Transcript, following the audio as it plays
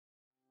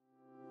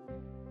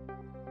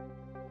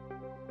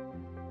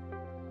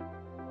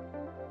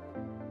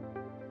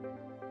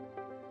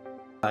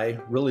I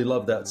really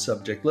love that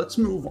subject. Let's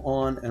move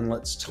on and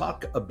let's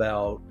talk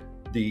about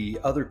the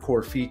other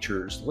core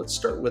features. Let's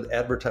start with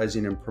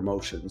advertising and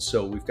promotion.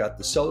 So we've got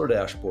the seller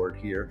dashboard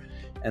here,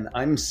 and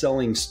I'm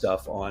selling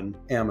stuff on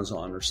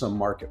Amazon or some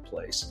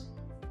marketplace.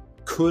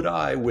 Could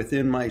I,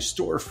 within my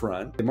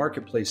storefront, the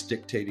marketplace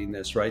dictating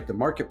this, right? The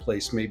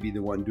marketplace may be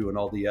the one doing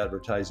all the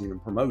advertising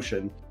and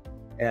promotion.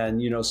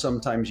 And,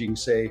 sometimes you can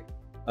say,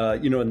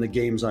 in the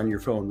games on your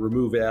phone,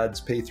 remove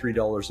ads, pay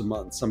 $3 a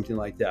month, something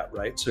like that,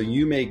 right? So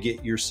you may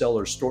get your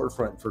seller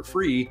storefront for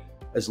free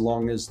as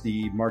long as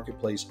the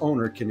marketplace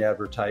owner can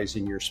advertise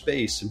in your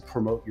space and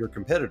promote your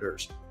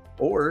competitors.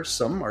 Or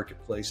some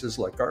marketplaces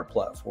like our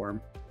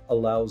platform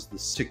allows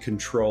this to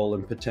control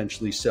and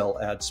potentially sell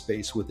ad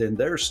space within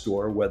their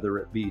store, whether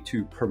it be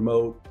to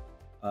promote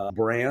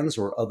brands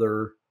or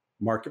other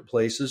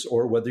marketplaces,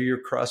 or whether you're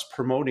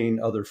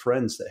cross-promoting other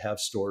friends that have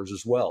stores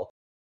as well.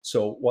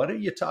 So why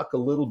don't you talk a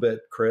little bit,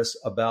 Chris,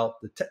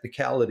 about the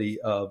technicality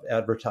of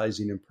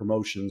advertising and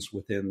promotions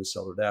within the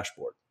seller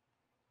dashboard?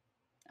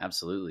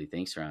 Absolutely.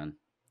 Thanks, Ron.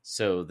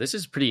 So this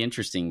is pretty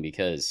interesting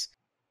because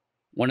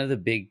one of the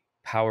big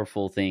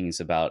powerful things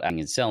about advertising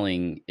and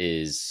selling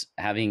is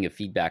having a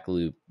feedback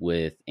loop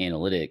with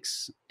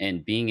analytics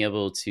and being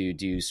able to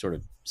do sort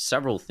of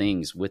several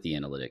things with the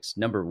analytics.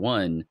 Number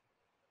one,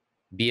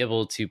 be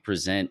able to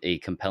present a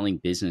compelling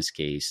business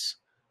case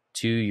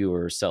to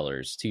your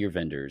sellers, to your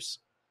vendors,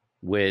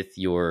 with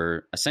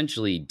your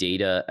essentially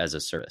data as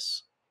a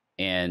service,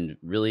 and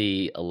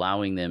really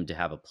allowing them to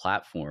have a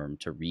platform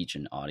to reach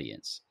an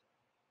audience.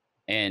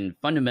 And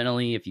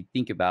fundamentally, if you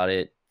think about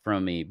it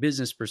from a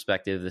business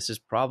perspective, this is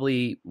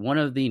probably one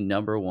of the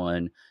number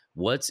one,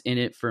 what's in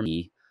it for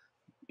me,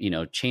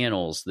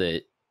 channels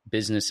that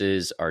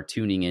businesses are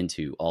tuning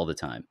into all the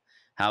time.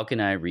 How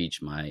can I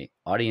reach my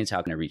audience?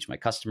 How can I reach my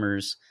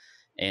customers?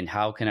 And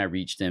how can I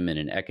reach them in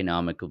an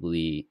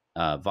economically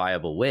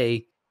viable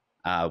way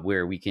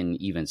where we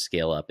can even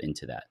scale up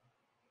into that?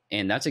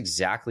 And that's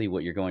exactly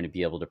what you're going to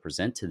be able to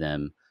present to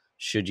them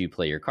should you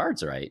play your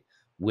cards right,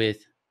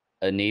 with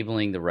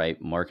enabling the right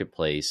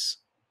marketplace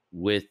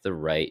with the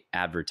right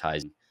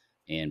advertising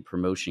and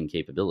promotion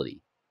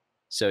capability.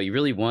 So you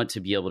really want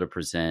to be able to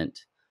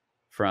present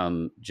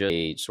from just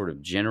a sort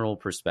of general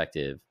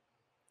perspective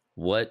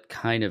what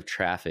kind of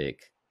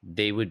traffic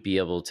they would be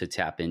able to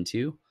tap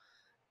into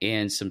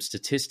and some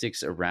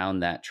statistics around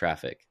that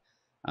traffic.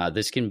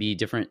 This can be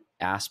different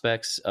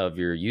aspects of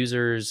your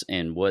users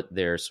and what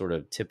their sort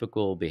of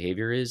typical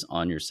behavior is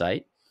on your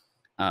site.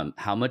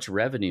 How much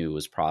revenue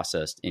was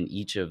processed in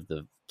each of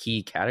the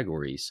key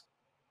categories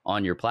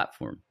on your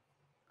platform?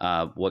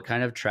 What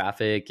kind of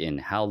traffic and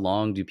how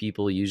long do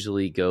people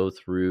usually go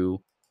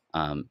through,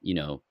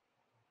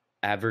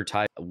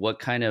 advertise? What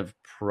kind of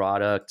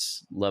product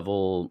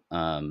level,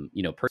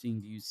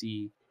 purchasing do you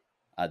see?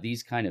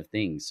 These kind of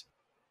things.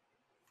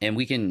 And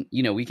we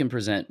can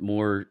present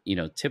more,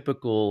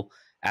 typical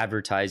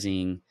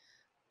advertising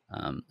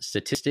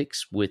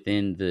statistics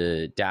within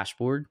the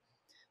dashboard.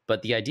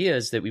 But the idea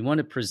is that we want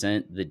to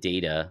present the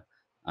data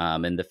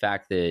and the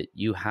fact that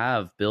you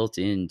have built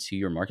into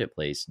your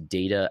marketplace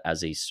data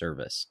as a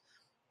service.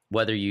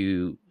 Whether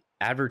you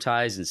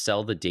advertise and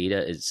sell the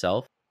data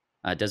itself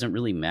doesn't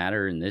really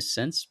matter in this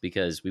sense,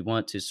 because we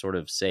want to sort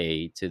of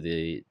say to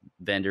the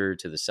vendor,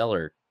 to the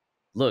seller,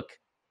 look,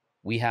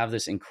 we have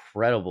this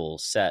incredible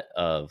set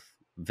of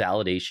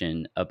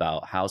validation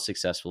about how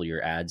successful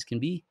your ads can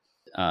be.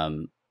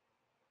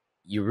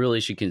 You really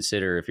should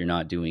consider, if you're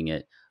not doing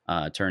it,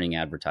 turning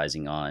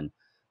advertising on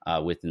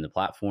within the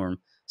platform,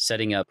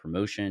 setting up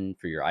promotion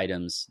for your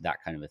items, that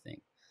kind of a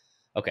thing.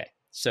 Okay,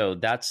 so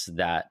that's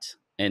that.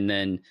 And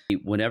then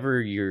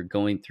whenever you're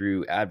going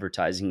through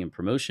advertising and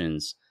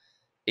promotions,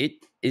 it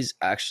is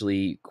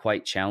actually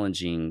quite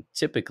challenging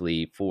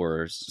typically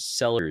for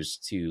sellers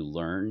to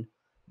learn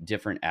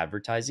different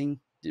advertising,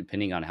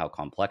 depending on how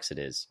complex it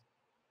is.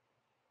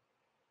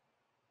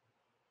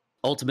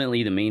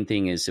 Ultimately, the main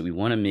thing is that we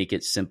want to make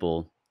it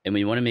simple, and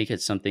we want to make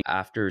it something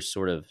after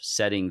sort of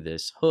setting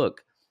this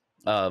hook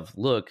of,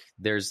 look,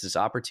 there's this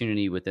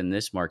opportunity within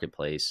this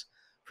marketplace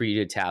for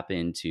you to tap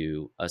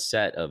into a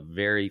set of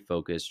very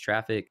focused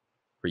traffic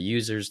for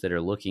users that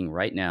are looking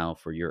right now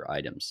for your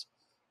items.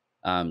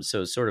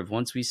 So sort of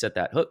once we set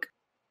that hook,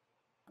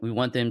 we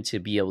want them to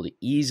be able to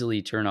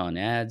easily turn on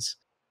ads.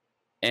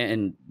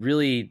 And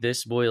really,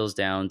 this boils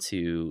down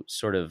to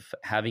sort of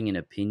having an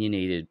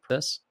opinionated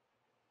process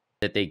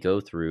that they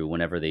go through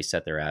whenever they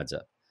set their ads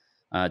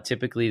up.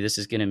 Typically, this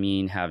is going to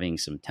mean having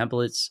some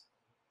templates,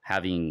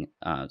 having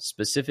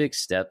specific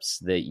steps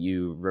that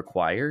you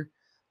require,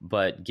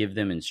 but give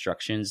them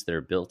instructions that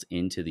are built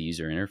into the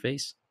user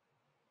interface,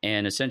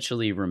 and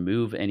essentially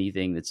remove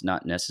anything that's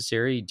not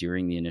necessary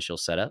during the initial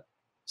setup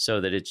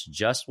so that it's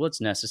just what's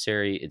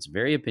necessary. It's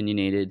very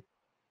opinionated.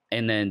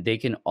 And then they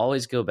can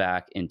always go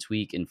back and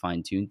tweak and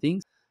fine tune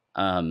things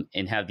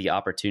and have the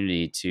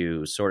opportunity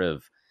to sort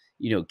of,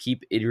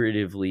 keep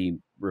iteratively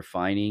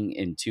refining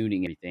and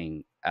tuning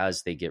everything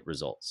as they get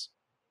results.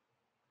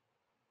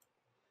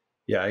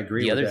 Yeah, I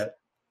agree with that.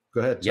 Go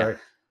ahead. Sorry.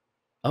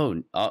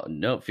 Oh,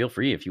 no, feel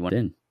free if you want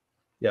in.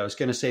 Yeah, I was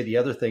going to say the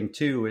other thing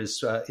too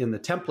is in the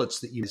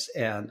templates that you use.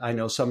 And I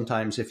know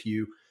sometimes if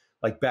you,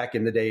 like back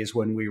in the days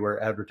when we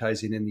were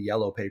advertising in the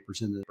yellow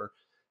papers in the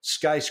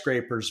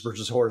skyscrapers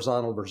versus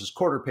horizontal versus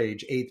quarter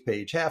page, eighth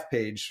page, half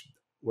page,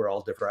 we're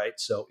all different, right?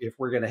 So if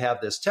we're going to have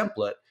this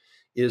template,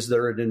 is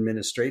there an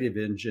administrative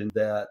engine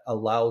that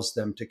allows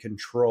them to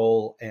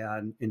control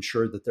and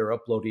ensure that they're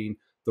uploading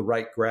the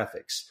right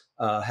graphics?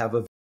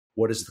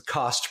 What is the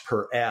cost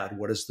per ad?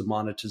 What is the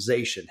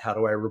monetization? How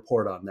do I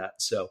report on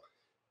that? So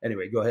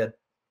anyway, go ahead.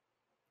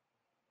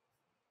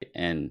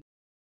 And,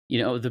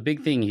 the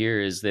big thing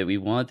here is that we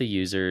want the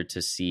user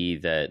to see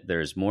that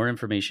there's more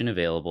information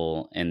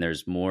available and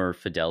there's more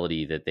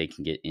fidelity that they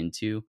can get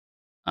into,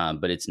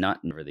 but it's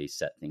not whenever they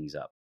set things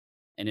up.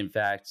 And in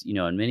fact,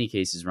 in many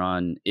cases,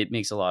 Ron, it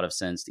makes a lot of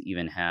sense to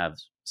even have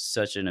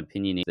such an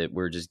opinion that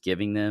we're just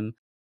giving them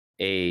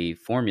a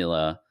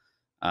formula,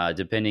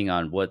 depending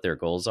on what their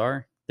goals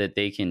are, that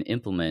they can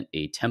implement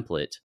a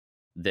template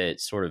that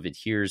sort of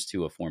adheres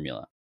to a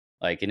formula.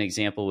 Like an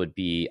example would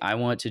be, I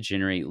want to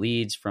generate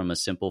leads from a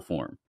simple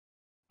form.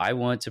 I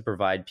want to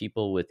provide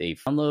people with a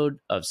download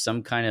of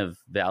some kind of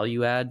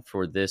value add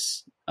for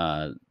this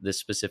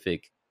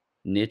specific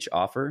niche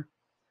offer.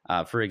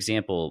 For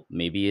example,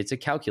 maybe it's a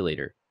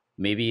calculator.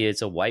 Maybe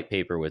it's a white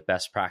paper with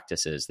best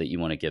practices that you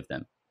want to give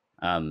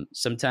them.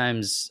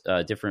 Sometimes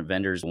different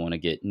vendors want to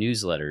get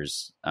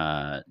newsletters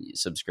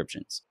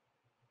subscriptions.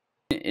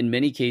 In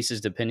many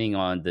cases, depending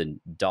on the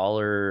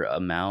dollar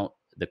amount,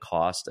 the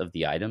cost of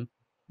the item,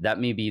 that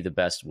may be the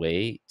best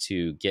way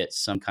to get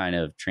some kind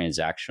of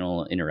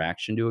transactional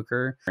interaction to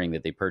occur,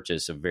 that they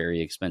purchase a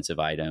very expensive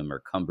item or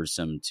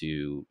cumbersome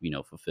to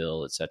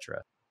fulfill,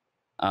 etc.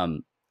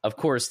 Of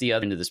course, the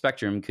other end of the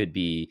spectrum could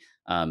be,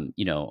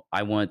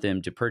 I want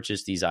them to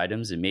purchase these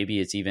items, and maybe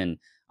it's even,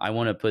 I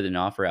want to put an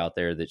offer out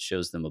there that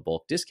shows them a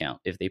bulk discount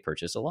if they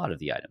purchase a lot of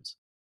the items.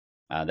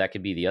 That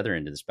could be the other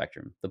end of the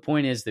spectrum. The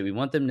point is that we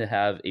want them to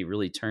have a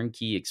really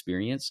turnkey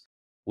experience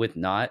with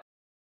not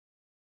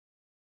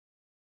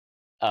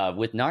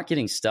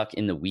getting stuck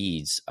in the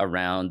weeds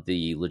around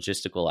the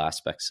logistical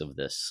aspects of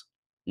this.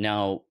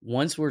 Now,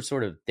 once we're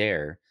sort of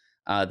there,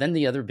 then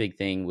the other big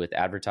thing with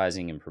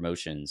advertising and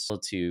promotions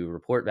to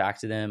report back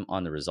to them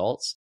on the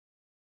results,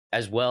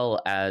 as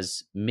well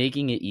as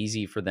making it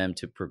easy for them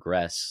to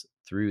progress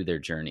through their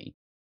journey.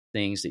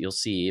 Things that you'll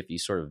see if you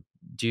sort of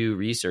do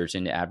research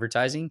into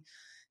advertising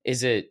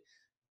is that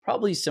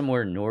probably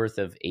somewhere north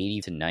of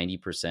 80 to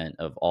 90%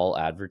 of all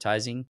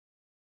advertising,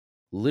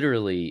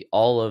 literally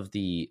all of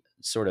the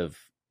sort of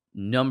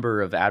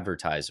number of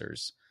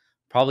advertisers,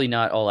 probably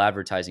not all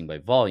advertising by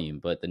volume,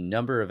 but the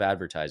number of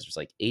advertisers,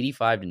 like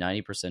 85 to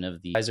 90%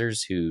 of the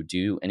advertisers who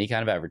do any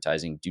kind of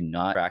advertising do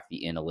not track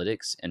the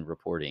analytics and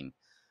reporting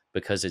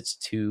because it's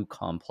too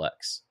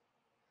complex.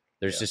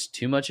 There's just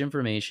too much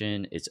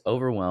information. It's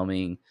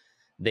overwhelming.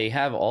 They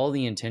have all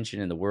the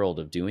intention in the world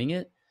of doing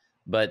it,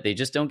 but they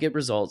just don't get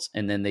results,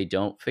 and then they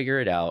don't figure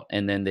it out,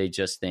 and then they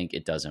just think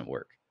it doesn't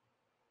work.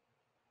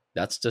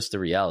 That's just the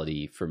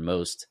reality for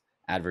most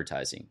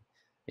advertising.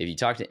 If you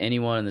talk to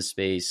anyone in the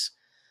space,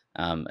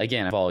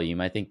 again, volume,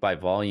 I think by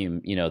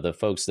volume, the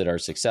folks that are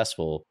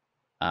successful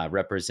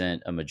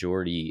represent a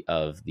majority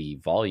of the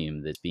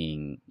volume that's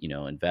being,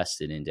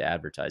 invested into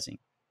advertising.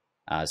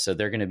 So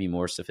they're going to be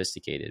more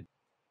sophisticated.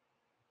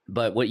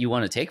 But what you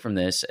want to take from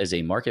this as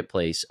a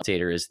marketplace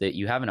operator is that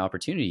you have an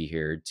opportunity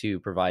here to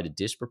provide a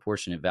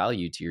disproportionate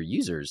value to your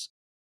users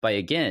by,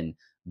 again,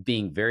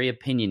 being very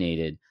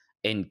opinionated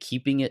and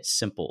keeping it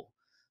simple.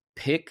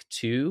 Pick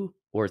 2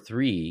 or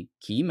 3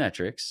 key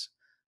metrics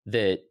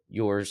that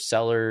your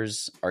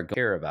sellers are going to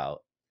care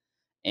about.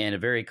 And a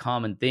very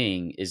common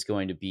thing is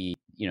going to be,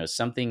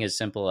 something as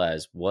simple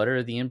as what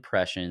are the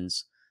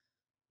impressions,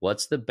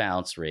 what's the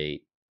bounce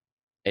rate,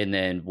 and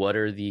then what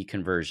are the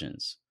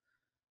conversions.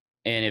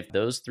 And if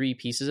those 3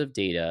 pieces of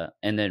data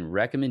and then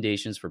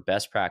recommendations for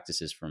best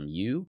practices from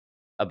you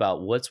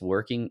about what's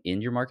working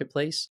in your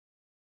marketplace,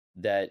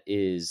 that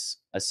is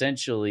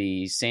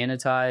essentially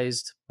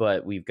sanitized,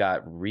 but we've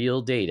got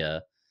real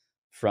data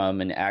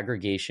from an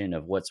aggregation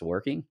of what's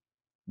working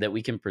that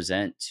we can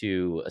present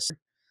to us,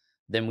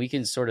 then we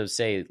can sort of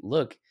say,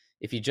 look,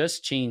 if you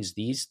just change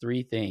these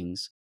 3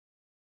 things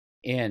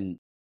and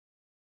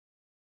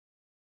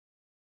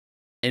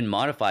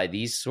modify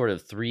these sort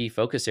of 3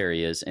 focus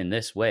areas in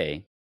this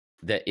way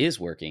that is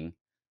working,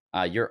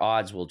 your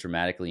odds will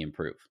dramatically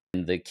improve.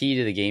 And the key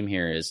to the game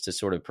here is to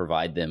sort of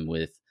provide them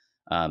with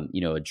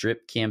a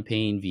drip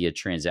campaign via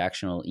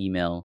transactional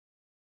email,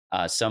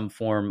 some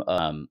form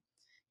of,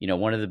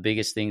 one of the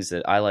biggest things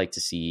that I like to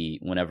see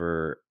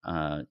whenever,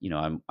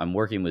 I'm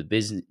working with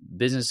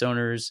business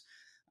owners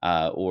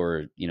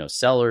or,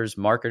 sellers,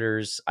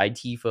 marketers,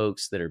 IT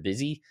folks that are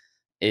busy,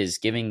 is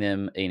giving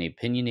them an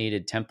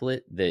opinionated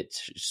template that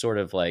sort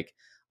of like,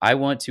 I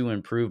want to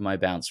improve my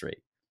bounce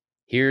rate.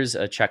 Here's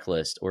a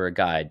checklist or a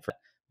guide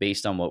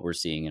based on what we're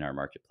seeing in our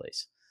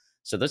marketplace.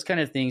 So those kind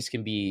of things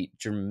can be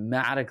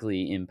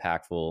dramatically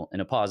impactful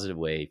in a positive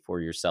way for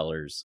your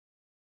sellers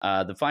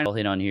The final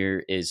hit on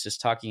here is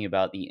just talking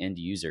about the end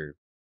user.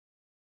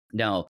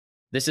 Now,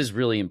 this is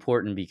really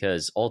important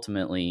because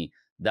ultimately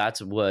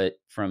that's what,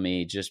 from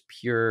a just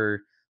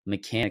pure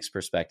mechanics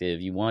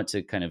perspective, you want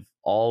to kind of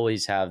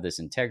always have this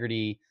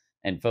integrity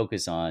and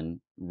focus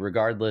on,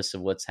 regardless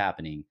of what's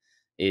happening.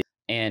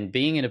 And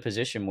being in a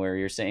position where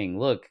you're saying,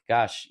 look,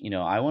 gosh,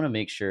 I want to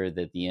make sure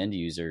that the end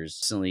user is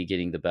constantly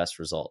getting the best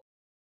result.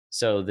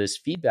 So this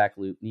feedback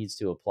loop needs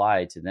to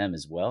apply to them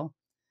as well.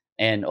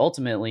 And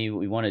ultimately, what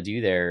we want to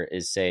do there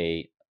is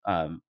say,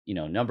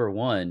 number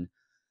one,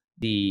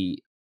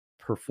 the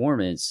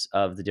performance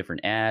of the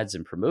different ads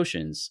and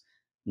promotions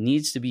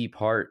needs to be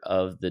part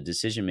of the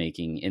decision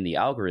making in the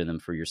algorithm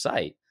for your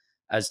site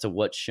as to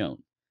what's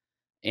shown.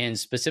 And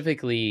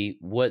specifically,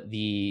 what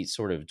the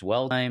sort of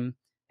dwell time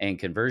and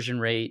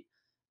conversion rate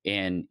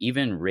and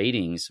even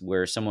ratings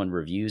where someone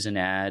reviews an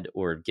ad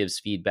or gives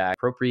feedback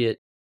appropriate,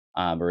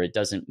 or it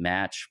doesn't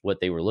match what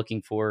they were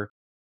looking for.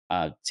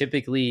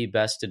 Typically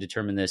best to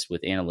determine this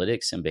with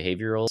analytics and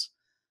behaviorals,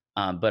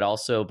 but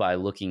also by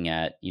looking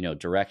at,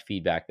 direct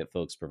feedback that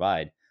folks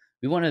provide.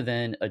 We want to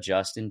then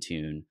adjust and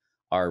tune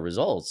our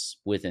results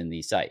within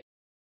the site.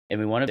 And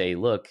we want to say,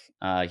 look,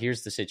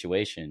 here's the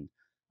situation.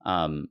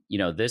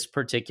 This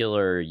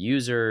particular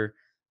user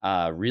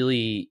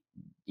really,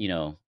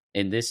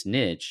 in this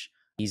niche,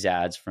 these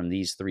ads from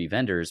these three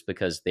vendors,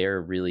 because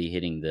they're really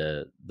hitting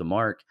the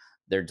mark,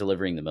 they're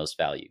delivering the most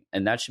value.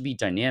 And that should be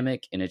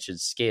dynamic, and it should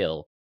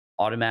scale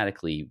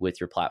automatically with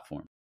your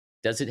platform.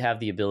 Does it have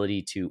the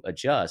ability to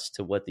adjust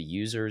to what the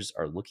users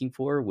are looking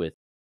for with,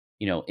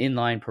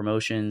 inline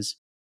promotions,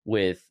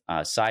 with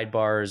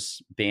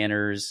sidebars,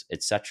 banners,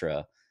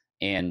 etc.,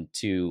 and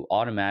to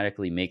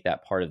automatically make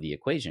that part of the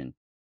equation?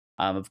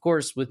 Of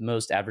course, with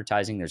most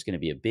advertising, there's going to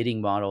be a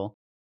bidding model,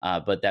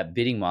 but that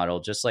bidding model,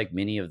 just like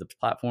many of the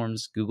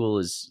platforms, Google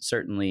is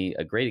certainly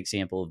a great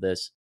example of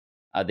this.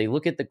 They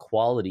look at the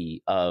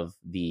quality of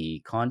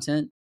the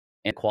content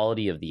and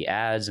quality of the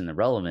ads and the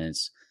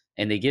relevance,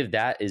 and they give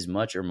that as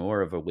much or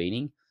more of a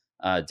weighting,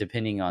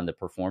 depending on the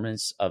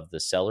performance of the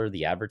seller,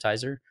 the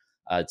advertiser,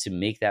 to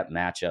make that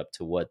match up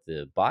to what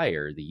the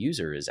buyer, the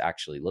user, is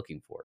actually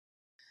looking for.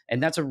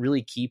 And that's a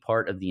really key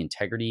part of the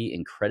integrity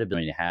and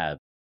credibility to have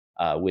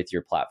with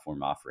your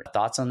platform offering.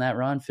 Thoughts on that,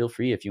 Ron? Feel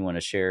free if you want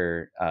to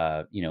share,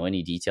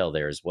 any detail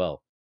there as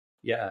well.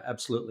 Yeah,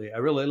 absolutely. I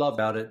really love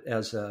about it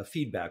as a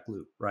feedback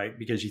loop, right?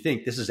 Because you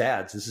think this is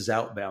ads, this is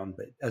outbound,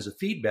 but as a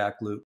feedback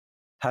loop,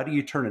 how do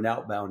you turn an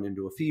outbound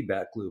into a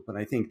feedback loop? And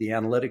I think the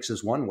analytics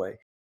is one way.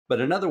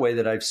 But another way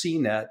that I've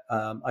seen that,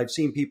 I've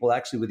seen people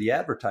actually with the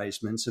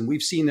advertisements, and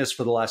we've seen this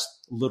for the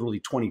last literally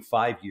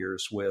 25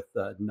 years with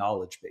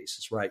knowledge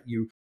bases, right?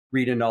 You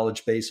read a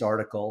knowledge base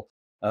article,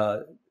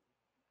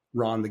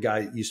 Ron, the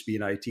guy that used to be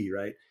in IT,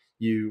 right?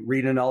 You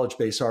read a knowledge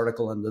base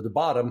article, and at the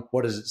bottom,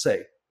 what does it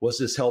say? Was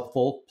this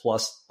helpful?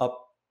 Plus up,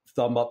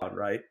 thumb up,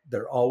 right?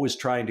 They're always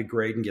trying to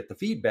grade and get the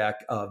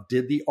feedback of,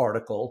 did the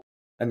article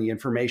and the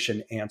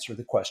information answer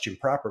the question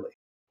properly?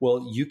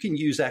 Well, you can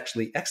use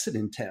actually exit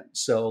intent.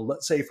 So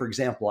let's say, for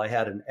example, I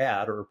had an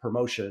ad or a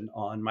promotion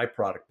on my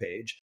product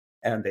page,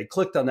 and they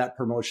clicked on that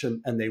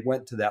promotion and they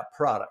went to that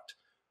product.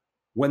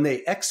 When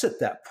they exit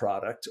that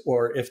product,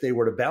 or if they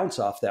were to bounce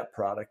off that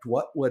product,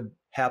 what would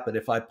happen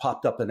if I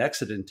popped up an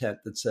exit intent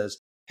that says,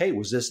 hey,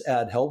 was this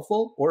ad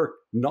helpful or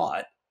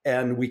not?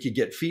 And we could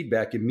get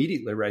feedback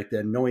immediately right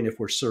then, knowing if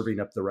we're serving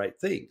up the right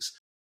things.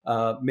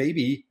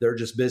 Maybe they're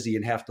just busy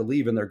and have to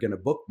leave, and they're going to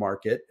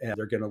bookmark it and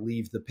they're going to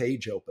leave the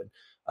page open.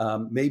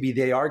 Maybe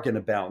they are going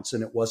to bounce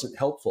and it wasn't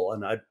helpful.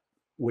 And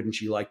wouldn't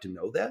you like to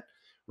know that?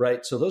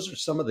 Right. So those are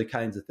some of the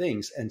kinds of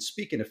things. And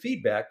speaking of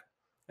feedback,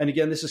 and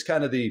again, this is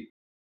kind of the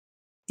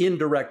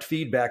indirect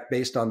feedback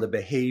based on the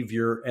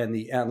behavior and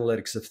the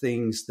analytics of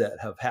things that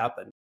have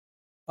happened.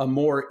 A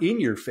more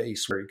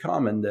in-your-face, very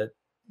common that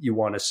you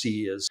want to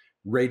see is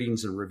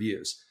ratings and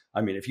reviews.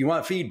 I mean, if you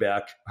want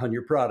feedback on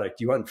your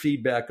product, you want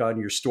feedback on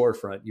your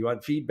storefront, you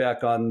want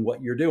feedback on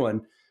what you're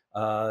doing,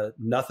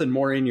 nothing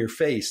more in your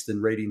face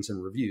than ratings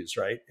and reviews,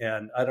 right?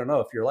 And I don't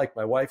know if you're like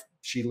my wife,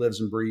 she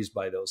lives and breathes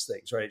by those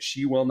things, right?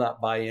 She will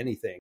not buy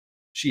anything.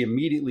 She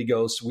immediately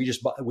goes, we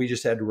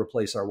just had to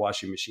replace our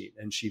washing machine.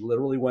 And she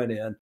literally went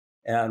in,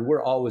 and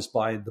we're always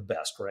buying the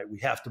best, right? We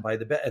have to buy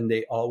the best, and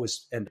they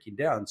always end up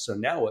down. So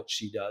now what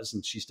she does,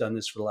 and she's done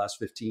this for the last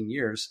 15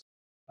 years,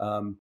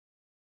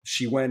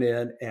 she went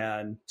in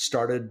and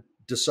started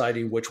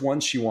deciding which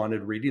ones she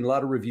wanted, reading a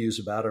lot of reviews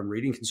about them,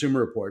 reading consumer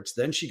reports.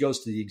 Then she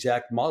goes to the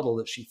exact model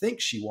that she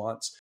thinks she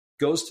wants,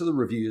 goes to the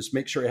reviews,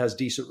 make sure it has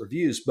decent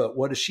reviews. But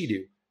what does she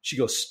do? She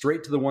goes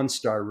straight to the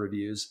 1-star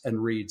reviews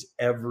and reads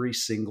every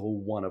single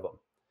one of them.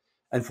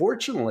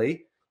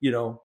 Unfortunately,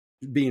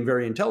 being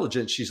very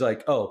intelligent, she's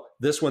like, oh,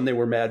 this one they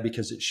were mad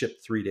because it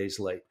shipped 3 days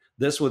late.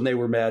 This one they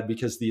were mad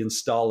because the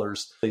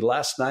installers,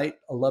 last night,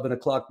 11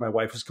 o'clock, my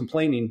wife was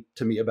complaining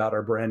to me about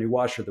our brand new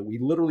washer that we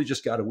literally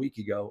just got a week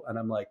ago. And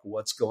I'm like,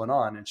 what's going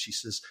on? And she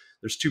says,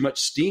 there's too much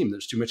steam.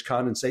 There's too much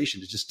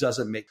condensation. It just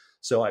doesn't make.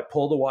 So I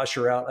pull the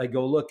washer out. I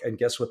go look, and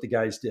guess what the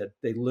guys did?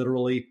 They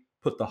literally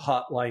put the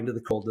hot line to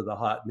the cold to the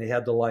hot, and they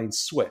had the line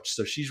switch.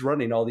 So she's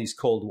running all these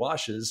cold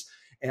washes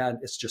and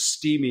it's just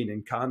steaming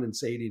and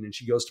condensating, and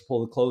she goes to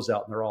pull the clothes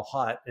out and they're all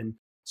hot. And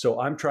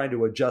so I'm trying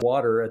to adjust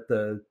water at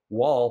the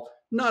wall,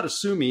 not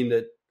assuming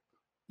that,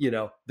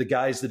 the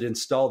guys that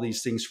install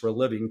these things for a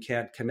living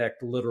can't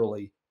connect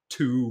literally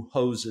two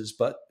hoses,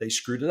 but they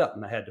screwed it up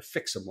and I had to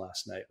fix them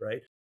last night,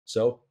 right?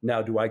 So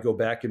now do I go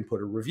back and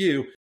put a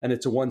review, and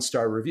it's a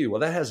 1-star review? Well,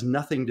 that has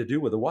nothing to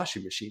do with a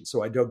washing machine.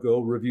 So I don't go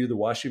review the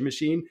washing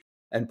machine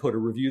and put a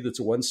review that's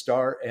a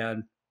 1-star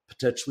and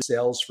potentially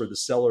sales for the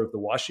seller of the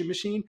washing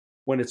machine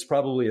when it's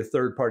probably a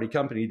third-party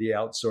company they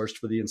outsourced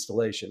for the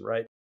installation,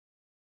 right?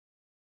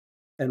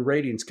 And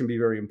ratings can be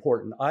very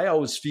important. I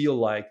always feel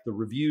like the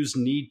reviews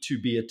need to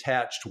be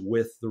attached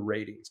with the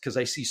ratings, because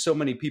I see so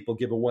many people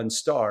give a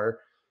 1-star,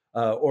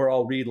 or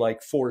I'll read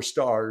like 4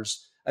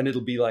 stars and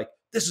it'll be like,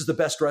 this is the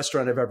best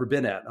restaurant I've ever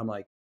been at. I'm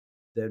like,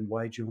 then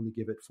why'd you only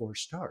give it 4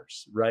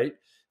 stars, right?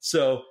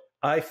 So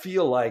I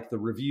feel like the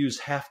reviews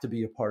have to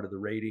be a part of the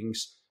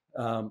ratings,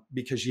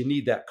 because you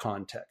need that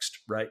context,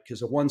 right?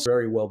 Because a 1-star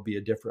very well be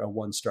a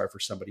 1-star for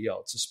somebody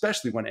else,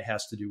 especially when it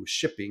has to do with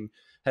shipping,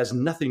 has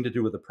nothing to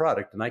do with the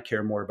product, and I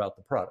care more about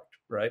the product,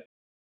 right?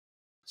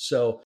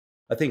 So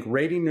I think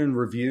rating and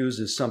reviews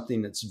is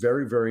something that's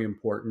very, very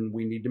important.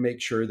 We need to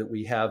make sure that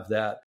we have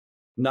that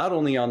not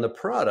only on the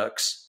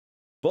products,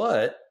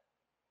 but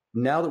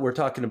now that we're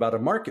talking about a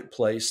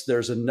marketplace,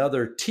 there's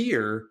another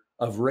tier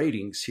of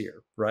ratings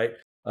here, right?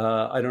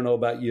 I don't know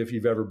about you if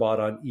you've ever bought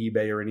on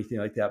eBay or anything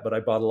like that, but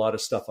I bought a lot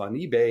of stuff on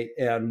eBay.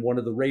 And one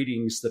of the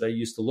ratings that I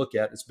used to look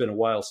at, it's been a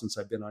while since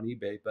I've been on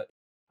eBay, but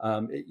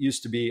it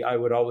used to be, I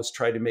would always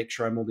try to make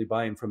sure I'm only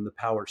buying from the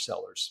power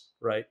sellers,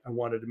 right? I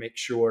wanted to make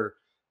sure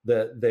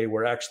that they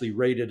were actually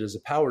rated as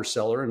a power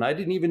seller. And I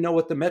didn't even know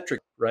what the metric,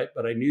 right?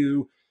 But I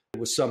knew it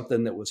was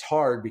something that was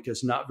hard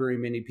because not very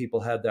many people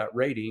had that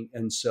rating.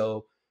 And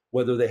so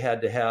whether they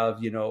had to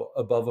have,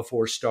 above a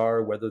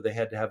 4-star, whether they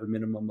had to have a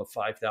minimum of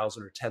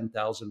 5,000 or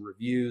 10,000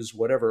 reviews,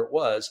 whatever it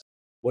was,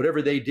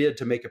 whatever they did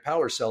to make a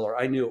power seller,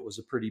 I knew it was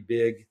a pretty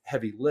big,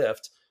 heavy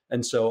lift.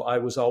 And so I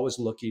was always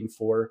looking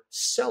for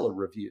seller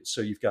reviews.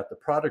 So you've got the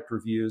product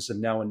reviews, and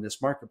now in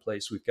this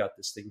marketplace, we've got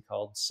this thing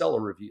called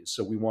seller reviews.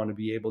 So we want to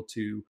be able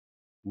to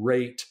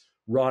rate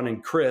Ron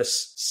and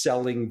Chris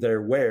selling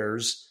their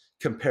wares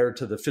compared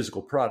to the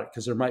physical product,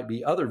 because there might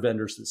be other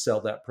vendors that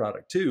sell that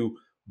product too,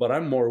 but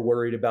I'm more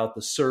worried about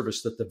the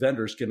service that the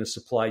vendor is going to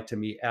supply to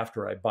me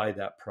after I buy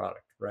that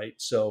product, right?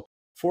 So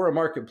for a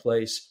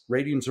marketplace,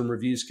 ratings and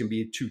reviews can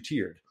be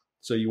 2-tiered.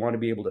 So you want to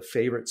be able to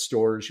favorite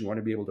stores, you want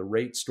to be able to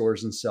rate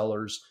stores and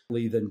sellers,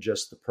 than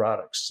just the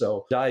products.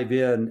 So dive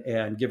in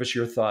and give us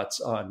your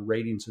thoughts on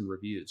ratings and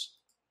reviews.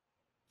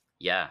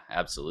 Yeah,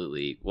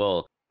 absolutely.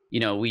 Well,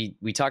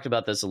 we talked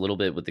about this a little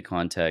bit with the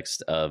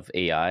context of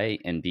AI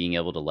and being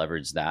able to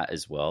leverage that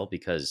as well,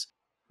 because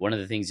one of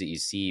the things that you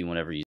see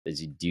whenever you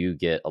do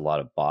get a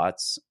lot of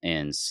bots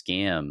and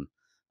scam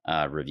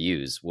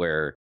reviews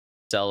where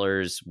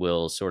sellers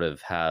will sort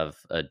of have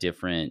a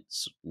different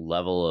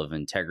level of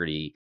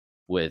integrity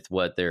with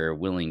what they're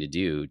willing to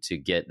do to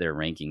get their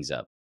rankings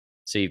up.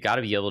 So you've got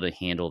to be able to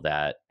handle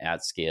that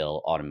at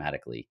scale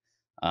automatically.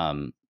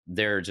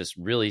 There are just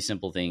really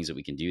simple things that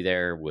we can do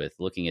there with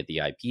looking at the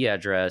IP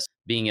address,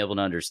 being able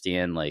to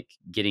understand like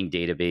getting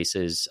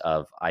databases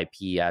of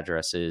IP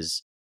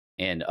addresses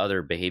and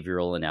other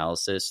behavioral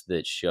analysis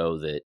that show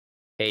that,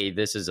 hey,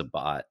 this is a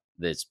bot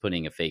that's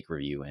putting a fake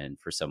review in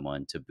for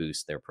someone to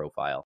boost their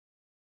profile.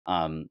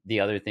 The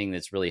other thing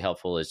that's really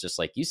helpful is just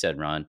like you said,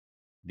 Ron,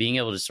 being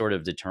able to sort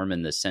of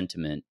determine the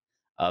sentiment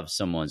of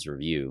someone's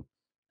review.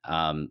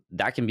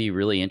 That can be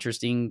really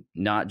interesting,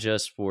 not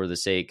just for the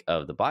sake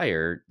of the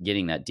buyer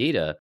getting that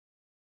data.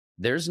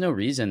 There's no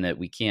reason that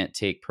we can't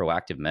take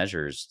proactive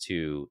measures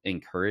to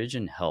encourage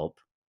and help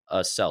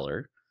a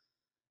seller.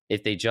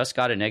 If they just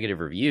got a negative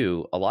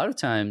review, a lot of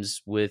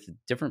times with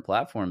different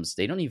platforms,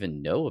 they don't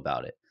even know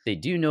about it. They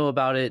do know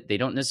about it. They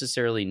don't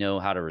necessarily know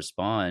how to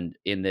respond,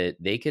 in that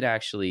they could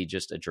actually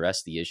just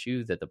address the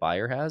issue that the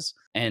buyer has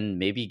and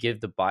maybe give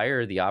the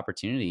buyer the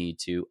opportunity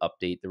to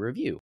update the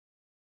review.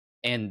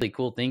 And the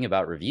cool thing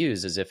about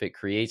reviews is if it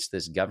creates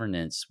this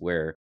governance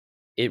where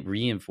it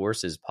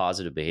reinforces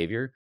positive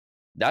behavior,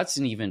 that's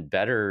an even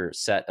better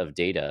set of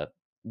data.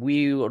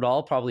 We would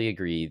all probably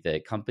agree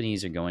that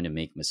companies are going to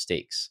make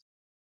mistakes.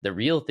 The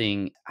real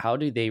thing, how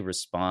do they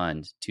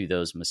respond to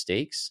those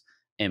mistakes?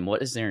 And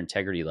what is their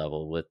integrity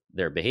level with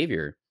their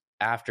behavior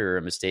after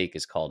a mistake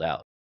is called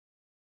out?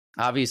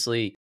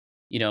 Obviously,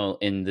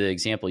 in the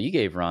example you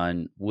gave,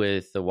 Ron,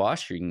 with the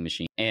washing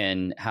machine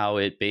and how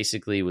it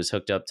basically was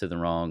hooked up to the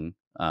wrong,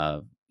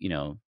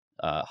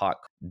 hot,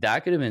 that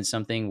could have been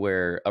something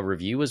where a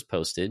review was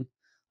posted.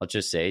 Let's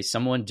just say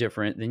someone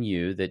different than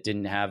you that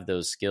didn't have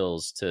those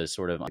skills to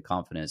sort of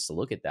confidence to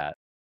look at that.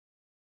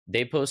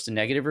 They post a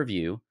negative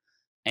review,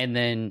 and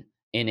then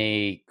in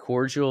a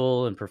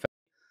cordial and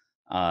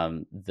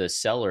professional, the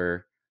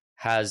seller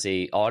has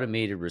a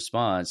automated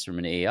response from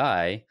an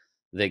AI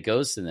that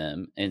goes to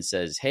them and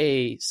says,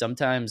 hey,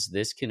 sometimes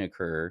this can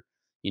occur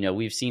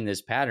we've seen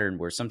this pattern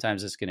where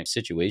sometimes this kind of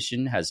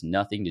situation has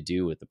nothing to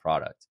do with the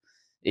product.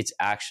 It's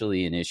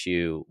actually an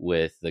issue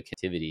with the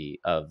connectivity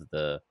of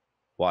the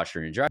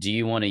washer and dryer. Do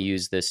you want to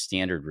use this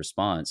standard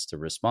response to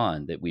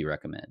respond that we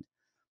recommend?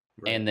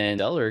 Right. And then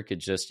the seller could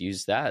just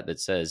use that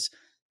says,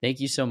 thank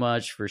you so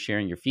much for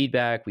sharing your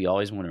feedback. We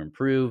always want to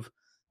improve.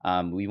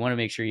 We want to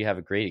make sure you have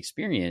a great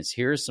experience.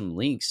 Here are some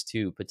links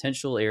to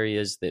potential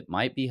areas that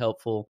might be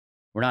helpful.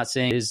 We're not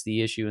saying it is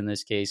the issue in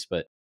this case,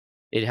 but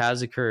it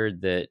has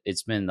occurred that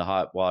it's been the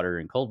hot water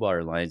and cold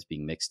water lines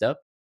being mixed up.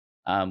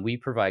 We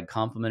provide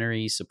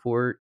complimentary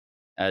support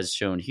as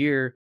shown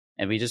here.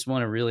 And we just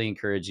want to really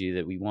encourage you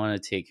that we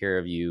want to take care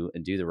of you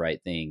and do the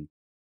right thing.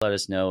 Let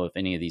us know if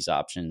any of these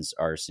options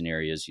are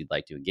scenarios you'd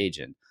like to engage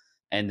in.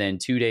 And then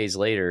 2 days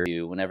later,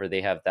 whenever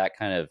they have that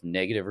kind of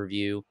negative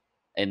review,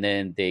 and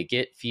then they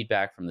get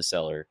feedback from the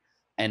seller,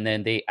 and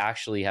then they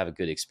actually have a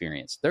good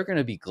experience, they're going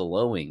to be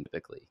glowing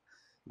typically.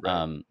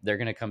 Right. They're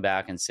going to come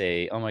back and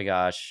say, oh my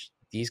gosh,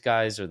 these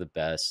guys are the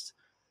best.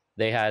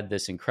 They had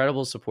this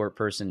incredible support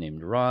person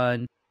named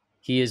Ron.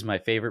 He is my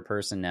favorite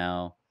person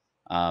now.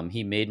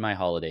 He made my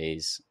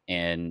holidays,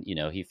 and,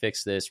 he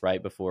fixed this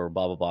right before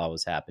blah, blah, blah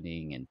was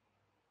happening. And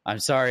I'm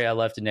sorry I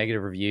left a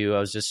negative review. I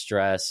was just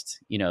stressed.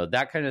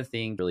 That kind of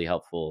thing, really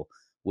helpful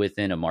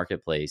within a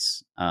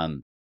marketplace.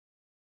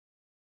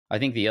 I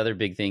think the other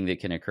big thing that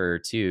can occur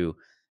too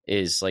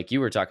is, like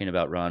you were talking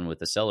about, Ron, with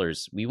the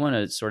sellers, we want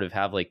to sort of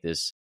have like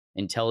this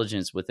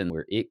intelligence within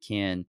where it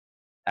can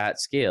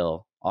at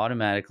scale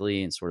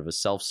automatically in sort of a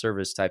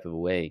self-service type of a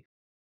way,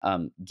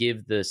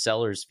 give the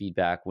sellers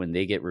feedback when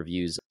they get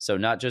reviews. So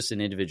not just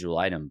an individual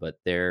item, but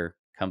their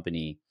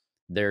company,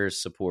 their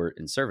support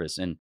and service.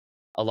 And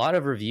a lot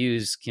of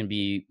reviews can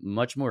be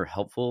much more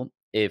helpful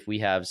if we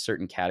have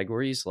certain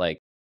categories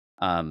like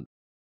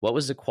what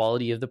was the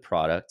quality of the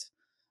product?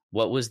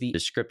 What was the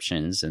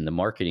descriptions and the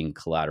marketing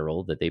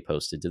collateral that they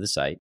posted to the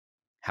site?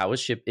 How was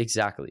shipping?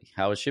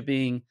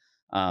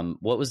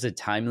 What was the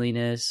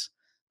timeliness?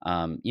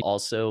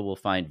 Also will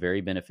find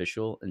very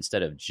beneficial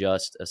instead of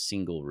just a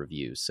single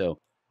review. So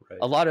right.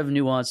 A lot of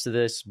nuance to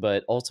this,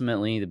 but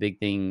ultimately the big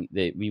thing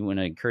that we want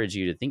to encourage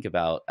you to think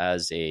about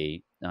as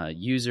a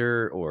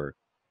user or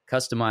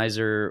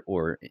customizer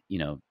or,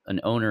 an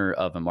owner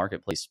of a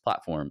marketplace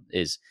platform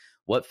is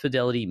what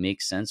fidelity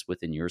makes sense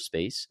within your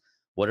space.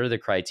 What are the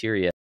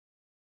criteria?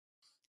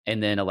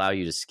 And then allow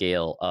you to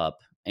scale up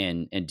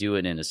and do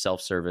it in a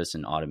self-service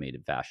and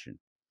automated fashion.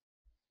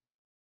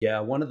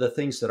 Yeah, one of the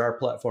things that our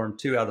platform,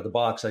 too, out of the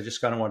box, I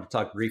just kind of want to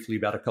talk briefly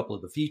about a couple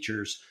of the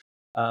features.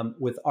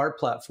 With our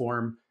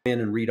platform,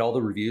 in and read all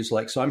the reviews.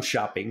 So I'm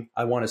shopping.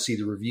 I want to see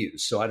the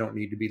reviews. So I don't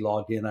need to be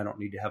logged in. I don't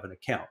need to have an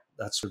account.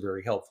 That's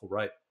very helpful,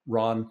 right?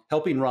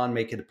 Helping Ron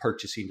make a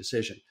purchasing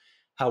decision.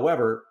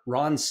 However,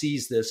 Ron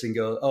sees this and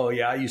goes, oh,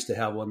 yeah, I used to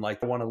have one. I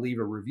want to leave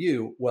a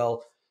review.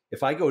 Well,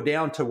 if I go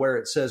down to where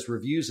it says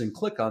reviews and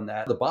click on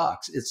that, the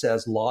box, it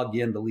says log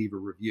in to leave a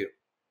review.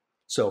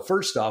 So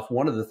first off,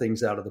 one of the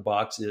things out of the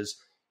box is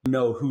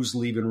who's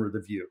leaving a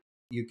review.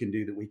 You can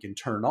do that we can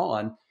turn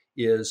on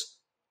is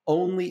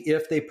only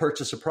if they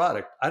purchase a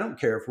product. I don't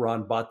care if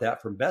Ron bought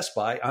that from Best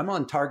Buy. I'm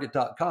on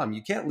Target.com.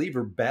 You can't leave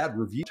a bad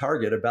review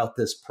Target about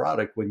this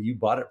product when you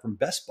bought it from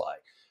Best Buy.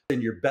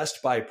 In your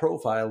Best Buy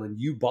profile and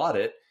you bought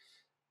it,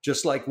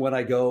 just like when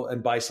I go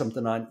and buy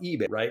something on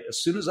eBay, right?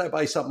 As soon as I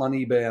buy something on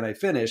eBay and I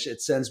finish,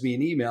 it sends me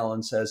an email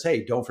and says,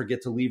 hey, don't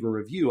forget to leave a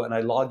review. And I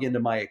log into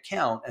my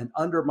account, and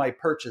under my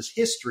purchase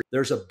history,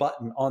 there's a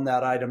button on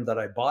that item that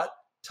I bought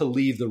to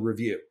leave the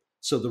review.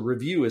 So the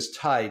review is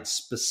tied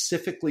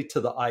specifically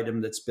to the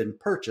item that's been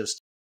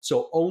purchased.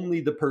 So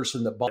only the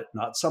person that bought it,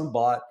 not some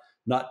bot,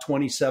 not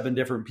 27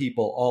 different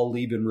people all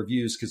leaving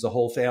reviews because the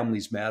whole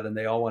family's mad and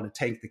they all want to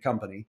tank the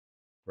company,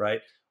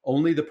 right?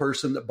 Only the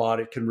person that bought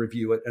it can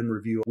review it and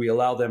review it. We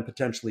allow them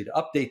potentially to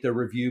update their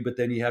review, but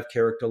then you have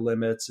character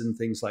limits and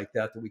things like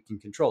that we can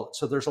control it.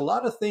 So there's a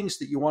lot of things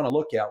that you want to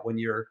look at when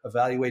you're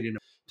evaluating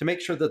to make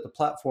sure that the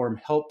platform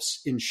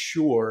helps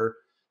ensure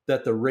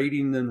that the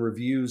rating and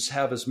reviews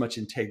have as much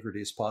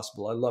integrity as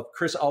possible. I love,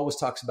 Chris always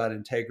talks about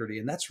integrity,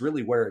 and that's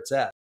really where it's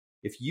at.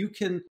 If you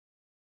can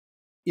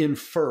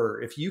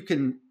infer, if you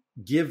can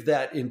give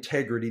that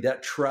integrity,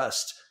 that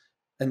trust,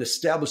 and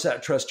establish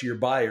that trust to your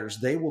buyers,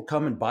 they will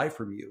come and buy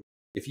from you.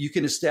 If you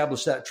can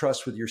establish that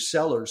trust with your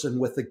sellers and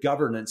with the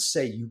governance,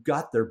 say you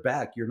got their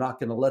back, you're not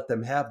going to let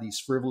them have these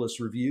frivolous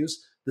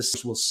reviews,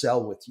 this will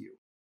sell with you.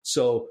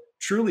 So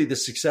truly the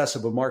success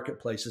of a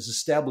marketplace is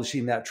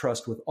establishing that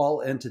trust with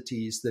all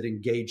entities that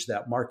engage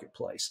that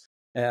marketplace.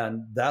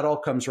 And that all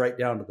comes right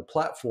down to the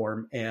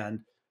platform,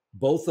 and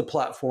both the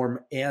platform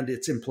and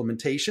its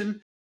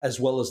implementation, as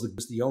well as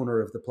the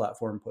owner of the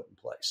platform put in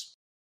place.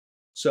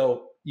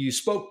 So you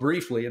spoke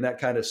briefly, and that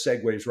kind of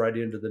segues right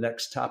into the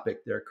next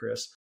topic there,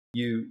 Chris.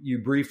 You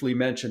briefly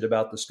mentioned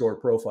about the store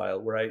profile,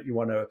 right? You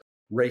want to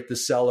rate the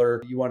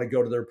seller. You want to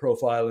go to their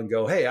profile and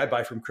go, hey, I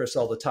buy from Chris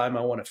all the time.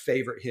 I want to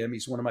favorite him.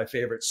 He's one of my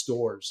favorite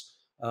stores.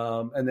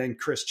 And then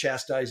Chris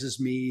chastises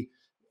me,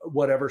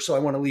 whatever. So I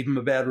want to leave him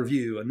a bad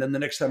review. And then the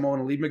next time I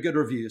want to leave him a good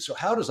review. So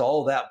how does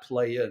all that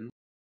play in?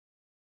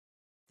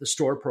 the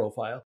store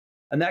profile.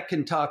 And that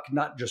can talk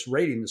not just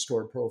rating the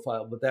store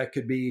profile, but that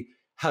could be,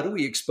 how do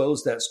we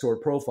expose that store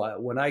profile?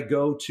 When I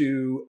go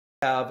to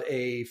have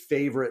a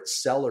favorite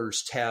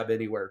sellers tab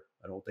anywhere,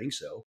 I don't think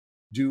so.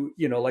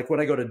 Like when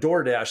I go to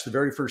DoorDash, the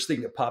very first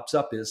thing that pops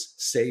up is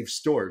save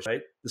stores,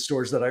 right? The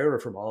stores that I order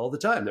from all the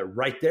time, they're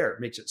right there.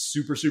 It makes it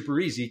super, super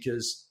easy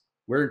because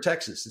we're in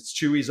Texas. It's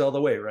Chewy's all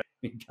the way, right?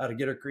 You got to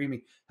get a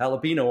creamy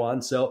jalapeno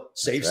on. So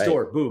save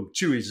store, boom,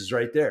 Chewy's is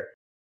right there.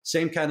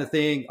 Same kind of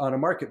thing on a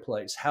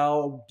marketplace.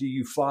 How do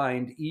you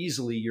find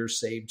easily your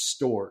saved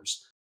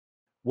stores?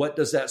 What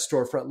does that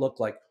storefront look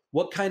like?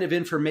 What kind of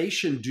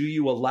information do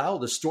you allow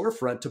the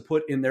storefront to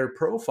put in their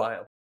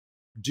profile?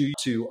 Do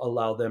you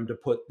allow them to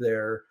put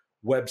their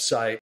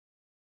website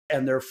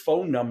and their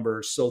phone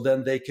number so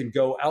then they can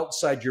go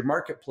outside your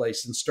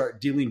marketplace and start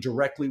dealing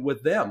directly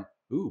with them?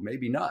 Ooh,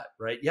 maybe not,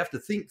 right? You have to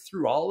think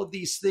through all of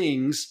these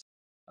things.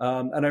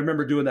 And I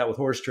remember doing that with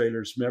horse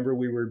trailers. Remember,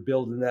 we were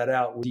building that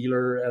out with the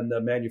dealer and the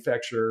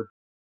manufacturer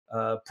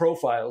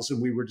profiles,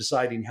 and we were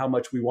deciding how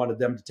much we wanted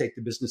them to take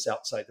the business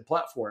outside the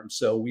platform.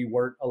 So we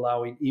weren't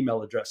allowing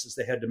email addresses.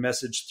 They had to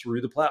message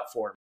through the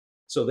platform.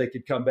 So they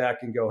could come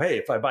back and go, hey,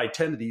 if I buy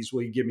 10 of these,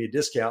 will you give me a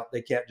discount?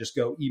 They can't just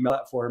go email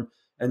platform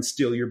and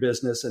steal your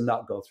business and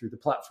not go through the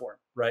platform,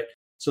 right?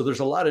 So there's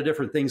a lot of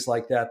different things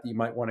like that you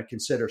might want to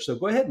consider. So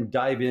go ahead and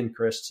dive in,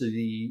 Chris, to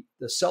the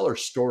seller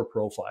store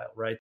profile,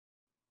 right?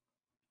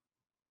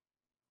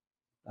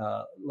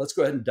 Let's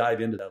go ahead and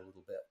dive into that a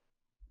little bit.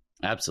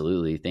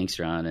 Absolutely. Thanks,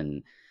 Ron.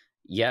 And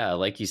yeah,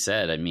 like you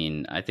said, I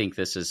mean, I think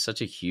this is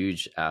such a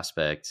huge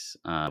aspect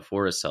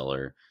for a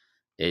seller.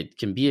 It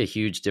can be a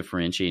huge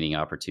differentiating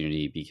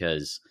opportunity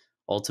because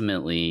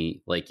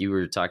ultimately, like you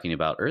were talking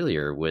about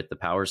earlier with the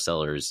power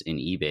sellers in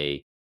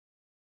eBay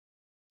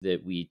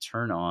that we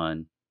turn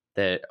on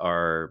that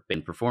are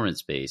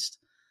performance based,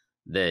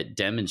 that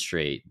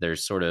demonstrate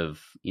there's sort of,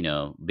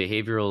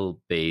 behavioral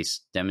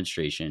based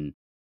demonstration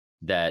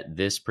that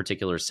this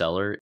particular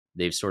seller,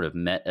 they've sort of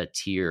met a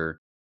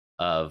tier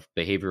of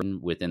behavior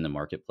within the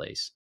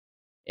marketplace.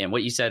 And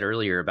what you said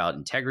earlier about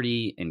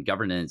integrity and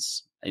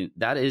governance,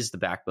 that is the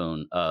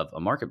backbone of a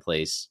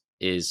marketplace,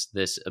 is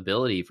this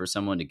ability for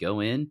someone to go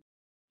in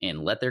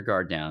and let their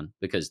guard down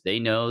because they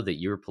know that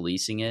you're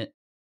policing it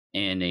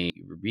in a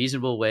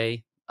reasonable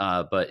way,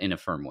 but in a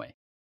firm way.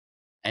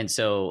 And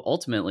so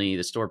ultimately,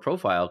 the store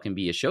profile can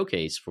be a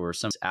showcase for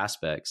some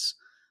aspects.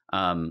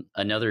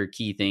 Another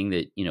key thing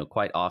that,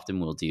 quite often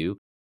we'll do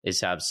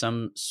is have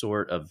some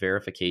sort of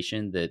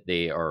verification that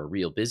they are a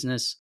real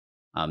business.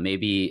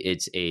 Maybe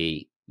it's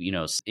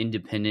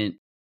independent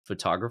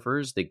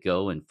photographers that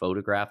go and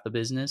photograph the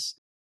business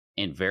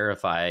and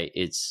verify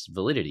its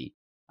validity.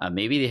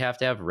 Maybe they have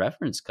to have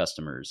reference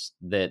customers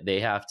that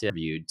they have to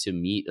review to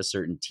meet a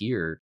certain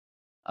tier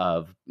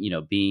of,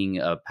 being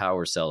a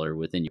power seller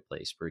within your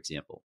place, for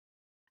example.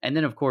 And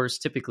then, of course,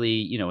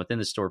 typically, within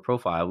the store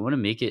profile, we want to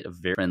make it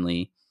very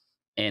friendly.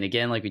 And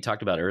again, like we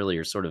talked about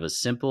earlier, sort of a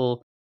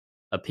simple,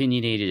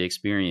 opinionated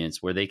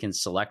experience where they can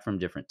select from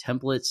different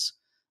templates,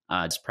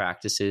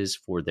 practices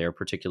for their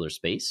particular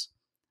space,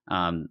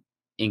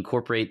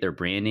 incorporate their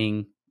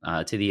branding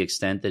to the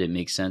extent that it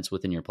makes sense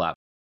within your platform.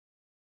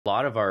 A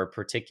lot of our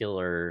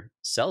particular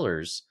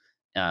sellers,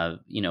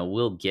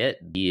 will get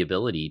the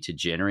ability to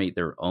generate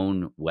their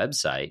own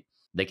website.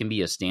 They can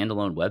be a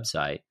standalone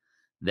website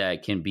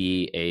that can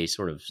be a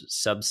sort of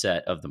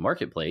subset of the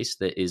marketplace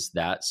that is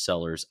that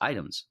seller's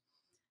items.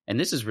 And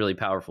this is really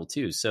powerful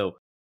too. So,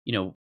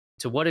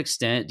 to what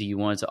extent do you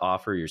want to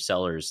offer your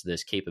sellers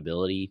this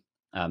capability?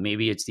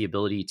 Maybe it's the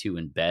ability to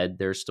embed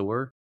their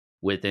store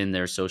within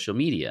their social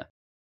media,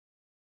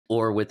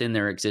 or within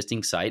their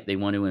existing site, they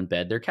want to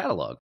embed their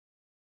catalog.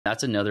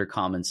 That's another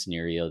common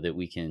scenario that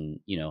we can,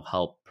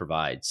 help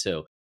provide.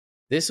 So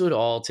this would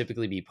all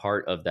typically be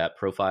part of that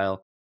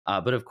profile.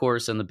 But of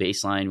course, on the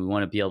baseline, we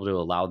want to be able to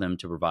allow them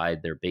to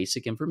provide their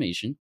basic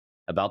information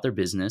about their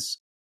business.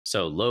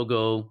 So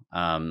logo,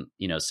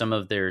 some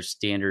of their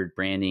standard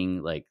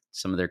branding, like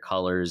some of their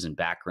colors and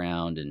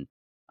background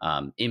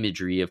and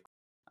imagery of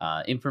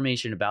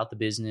information about the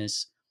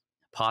business,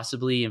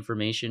 possibly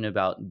information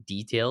about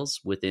details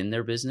within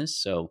their business.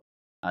 So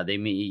they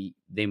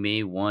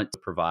may want to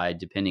provide,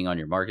 depending on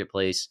your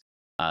marketplace,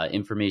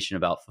 information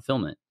about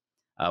fulfillment.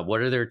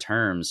 What are their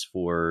terms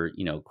for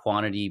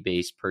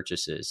quantity-based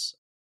purchases?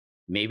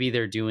 Maybe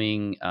they're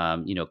doing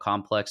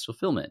complex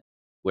fulfillment,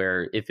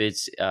 where if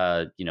it's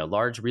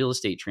large real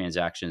estate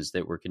transactions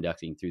that we're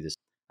conducting through this,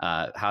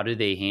 how do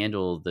they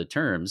handle the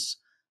terms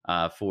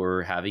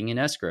for having an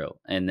escrow?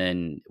 And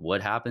then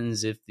what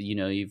happens if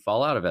you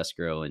fall out of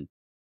escrow, and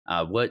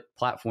what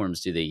platforms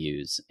do they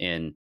use?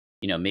 And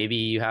maybe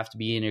you have to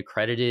be an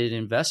accredited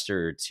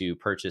investor to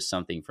purchase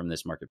something from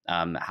this market.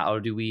 How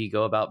do we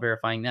go about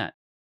verifying that?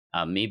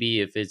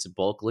 Maybe if it's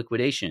bulk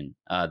liquidation,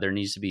 there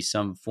needs to be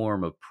some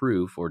form of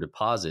proof or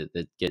deposit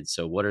that gets.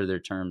 So what are their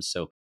terms?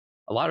 So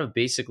a lot of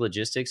basic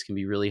logistics can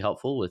be really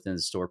helpful within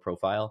the store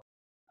profile.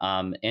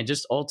 And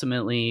just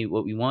ultimately,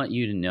 what we want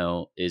you to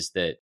know is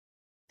that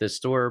the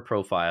store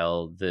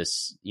profile,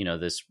 this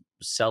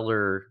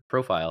seller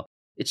profile,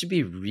 it should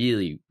be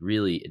really,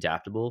 really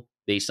adaptable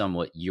based on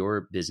what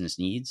your business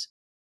needs.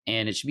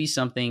 And it should be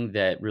something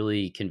that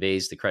really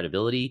conveys the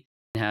credibility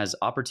and has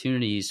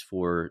opportunities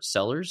for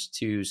sellers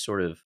to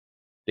sort of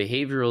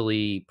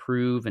behaviorally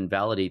prove and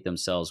validate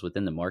themselves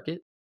within the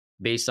market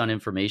based on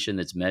information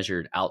that's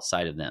measured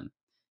outside of them.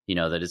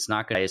 That it's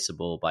not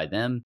biasable by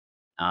them,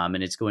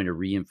 and it's going to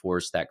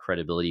reinforce that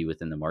credibility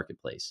within the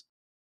marketplace.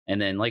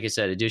 And then, like I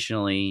said,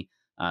 additionally,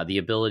 the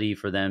ability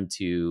for them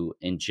to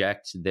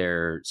inject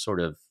their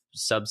sort of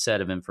subset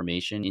of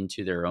information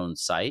into their own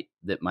site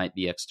that might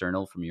be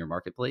external from your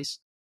marketplace,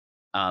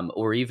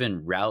 or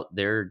even route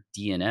their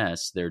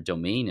DNS, their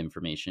domain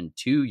information,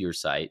 to your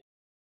site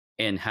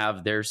and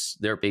have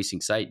their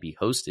facing site be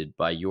hosted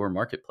by your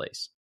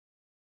marketplace.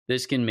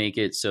 This can make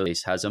it so it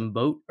has a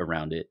moat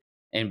around it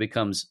and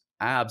becomes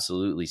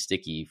absolutely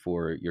sticky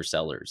for your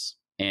sellers.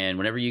 And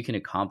whenever you can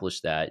accomplish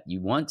that, you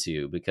want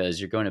to,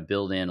 because you're going to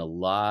build in a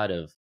lot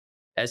of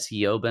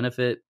SEO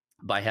benefit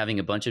by having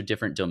a bunch of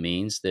different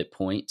domains that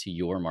point to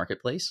your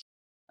marketplace.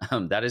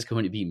 That is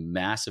going to be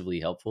massively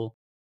helpful.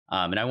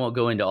 And I won't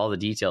go into all the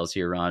details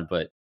here, Ron,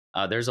 but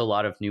there's a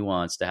lot of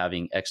nuance to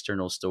having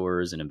external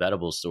stores and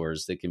embeddable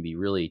stores that can be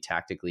really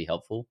tactically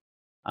helpful.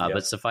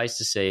 But suffice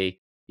to say,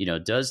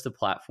 does the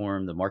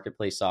platform, the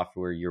marketplace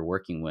software you're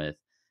working with,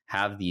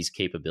 have these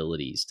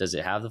capabilities? Does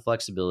it have the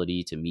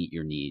flexibility to meet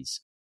your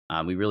needs?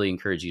 We really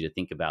encourage you to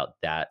think about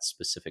that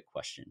specific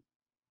question.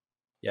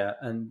 Yeah,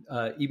 and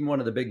even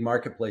one of the big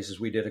marketplaces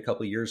we did a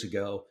couple of years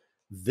ago,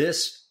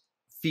 this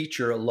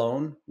feature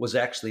alone was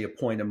actually a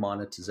point of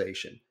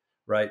monetization,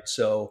 right?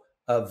 So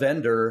a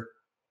vendor,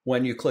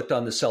 when you clicked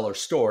on the seller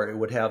store, it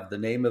would have the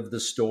name of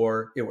the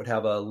store. It would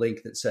have a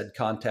link that said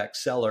contact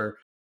seller.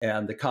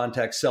 And the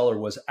contact seller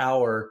was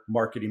our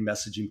marketing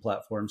messaging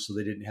platform. So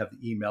they didn't have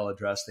the email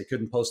address. They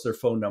couldn't post their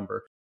phone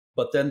number.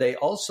 But then they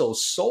also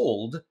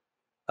sold,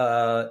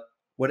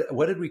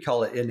 what did we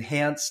call it?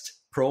 Enhanced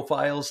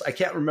profiles. I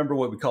can't remember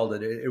what we called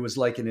it. It was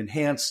like an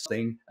enhanced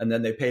thing. And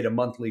then they paid a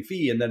monthly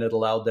fee. And then it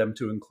allowed them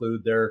to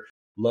include their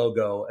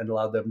logo and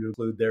allowed them to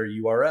include their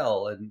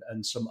URL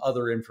and some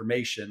other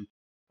information.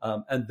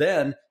 And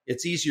then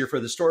it's easier for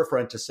the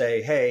storefront to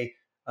say, hey,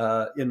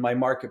 in my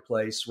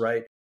marketplace,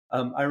 right?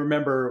 I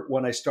remember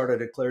when I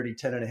started at Clarity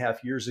 10 and a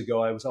half years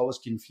ago, I was always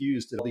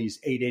confused at all these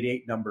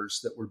 888 numbers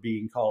that were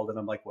being called. And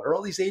I'm like, what are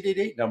all these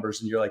 888 numbers?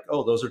 And you're like,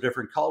 oh, those are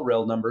different call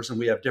rail numbers. And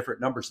we have different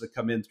numbers that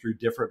come in through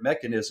different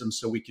mechanisms.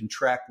 So we can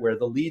track where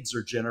the leads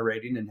are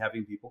generating and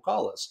having people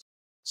call us.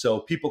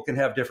 So people can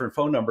have different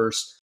phone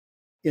numbers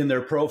in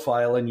their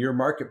profile in your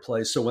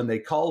marketplace. So when they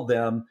call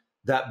them,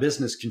 that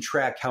business can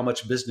track how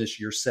much business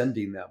you're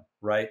sending them,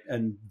 right?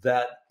 And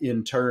that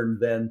in turn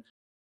then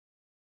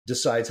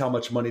decides how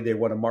much money they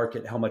want to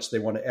market, how much they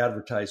want to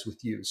advertise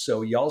with you.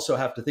 So you also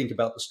have to think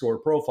about the store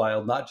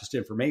profile, not just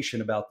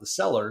information about the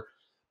seller,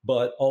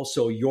 but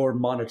also your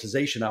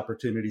monetization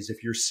opportunities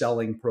if you're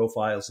selling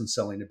profiles and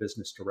selling a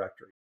business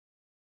directory.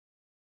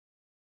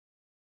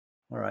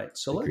 All right,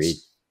 so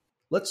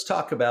let's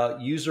talk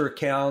about user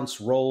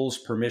accounts, roles,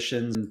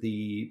 permissions, in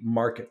the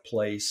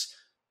marketplace,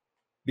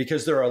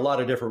 because there are a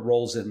lot of different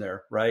roles in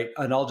there, right?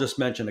 And I'll just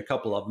mention a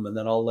couple of them, and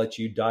then I'll let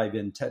you dive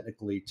in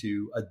technically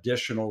to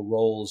additional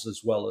roles as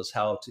well as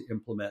how to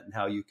implement and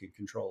how you can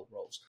control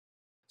roles.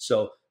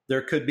 So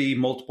there could be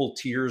multiple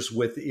tiers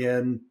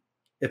within,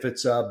 if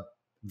it's a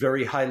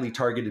very highly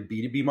targeted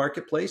B2B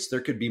marketplace, there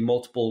could be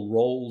multiple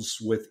roles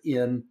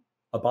within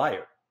a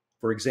buyer.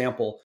 For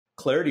example,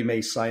 Clarity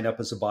may sign up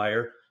as a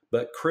buyer,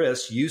 but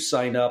Chris, you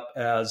sign up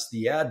as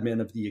the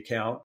admin of the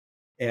account,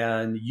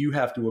 and you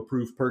have to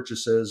approve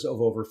purchases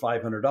of over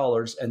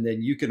 $500. And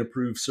then you can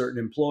approve certain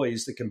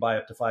employees that can buy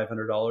up to $500,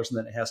 and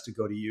then it has to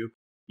go to you.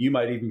 You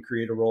might even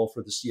create a role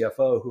for the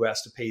CFO who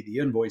has to pay the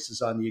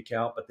invoices on the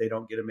account, but they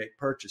don't get to make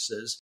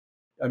purchases.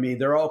 I mean,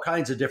 there are all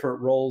kinds of different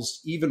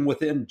roles, even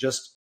within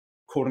just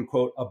quote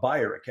unquote a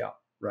buyer account,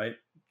 right?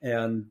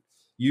 And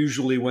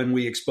usually when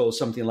we expose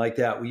something like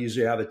that, we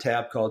usually have a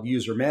tab called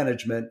user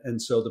management.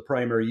 And so the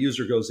primary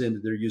user goes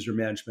into their user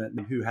management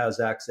and who has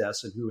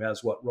access and who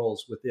has what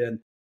roles within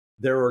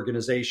their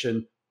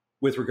organization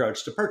with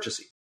regards to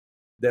purchasing.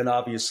 Then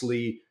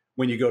obviously,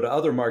 when you go to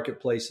other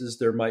marketplaces,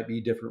 there might be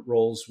different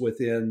roles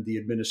within the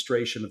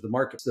administration of the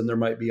markets. Then there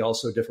might be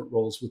also different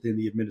roles within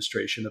the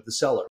administration of the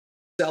seller.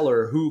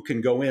 Seller who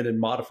can go in and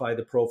modify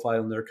the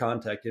profile and their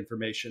contact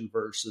information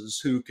versus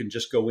who can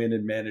just go in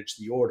and manage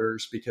the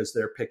orders because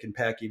they're pick and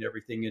packing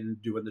everything and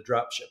doing the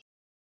drop ship.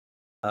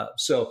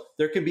 So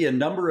there can be a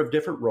number of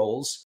different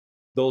roles.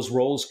 Those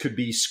roles could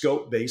be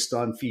scope based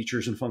on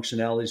features and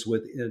functionalities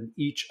within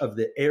each of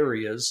the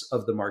areas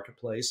of the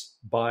marketplace,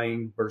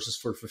 buying versus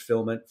for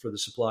fulfillment for the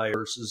supplier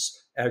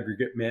versus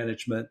aggregate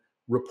management,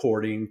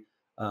 reporting,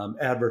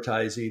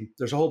 advertising.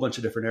 There's a whole bunch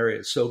of different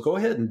areas. So go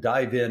ahead and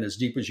dive in as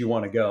deep as you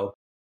want to go.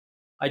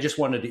 I just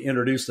wanted to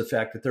introduce the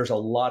fact that there's a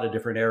lot of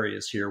different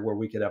areas here where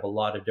we could have a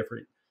lot of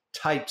different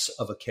types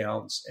of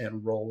accounts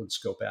and role and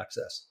scope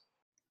access.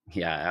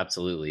 Yeah,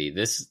 absolutely.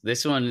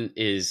 This one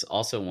is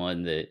also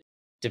one that,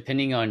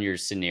 depending on your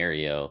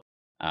scenario,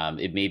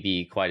 It may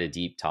be quite a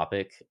deep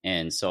topic.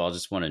 And so I'll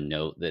just want to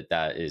note that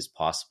that is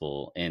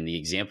possible. And the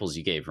examples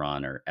you gave,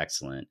 Ron, are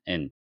excellent.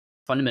 And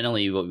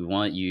fundamentally, what we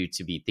want you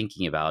to be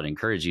thinking about,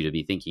 encourage you to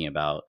be thinking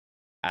about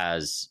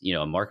as,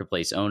 a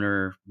marketplace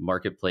owner,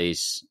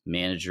 marketplace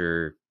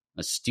manager,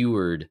 a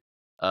steward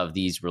of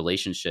these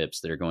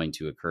relationships that are going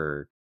to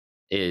occur,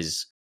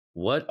 is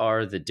what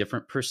are the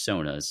different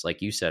personas,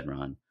 like you said,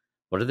 Ron,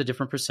 what are the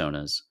different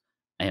personas,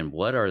 and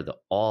what are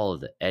all of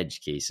the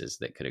edge cases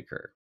that could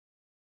occur?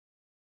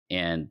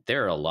 And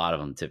there are a lot of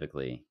them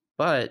typically.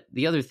 But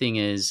the other thing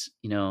is,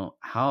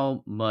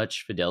 how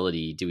much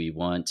fidelity do we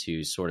want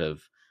to sort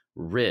of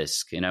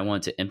risk? And I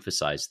want to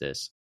emphasize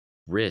this,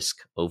 risk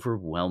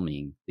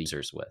overwhelming the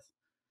users with.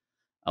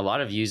 A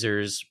lot of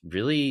users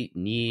really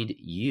need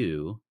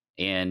you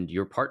and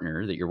your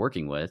partner that you're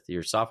working with,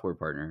 your software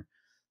partner,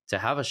 to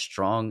have a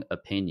strong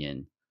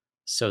opinion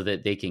so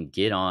that they can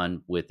get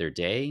on with their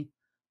day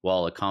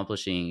while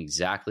accomplishing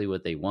exactly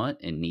what they want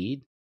and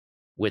need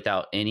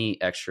without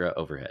any extra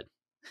overhead.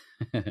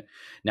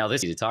 Now,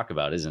 this is easy to talk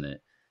about, isn't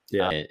it?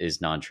 Yeah. It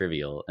is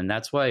non-trivial. And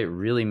that's why it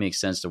really makes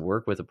sense to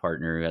work with a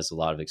partner who has a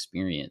lot of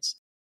experience.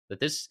 But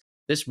this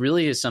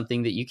really is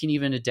something that you can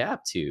even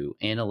adapt to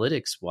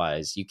analytics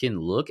wise. You can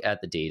look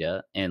at the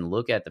data and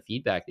look at the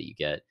feedback that you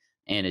get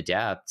and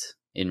adapt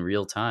in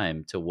real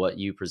time to what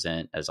you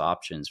present as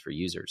options for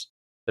users.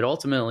 But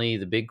ultimately,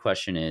 the big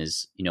question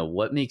is,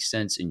 what makes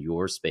sense in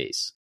your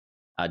space?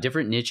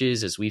 Different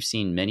niches, as we've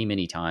seen many,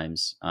 many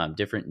times,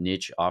 different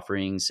niche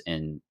offerings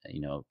and,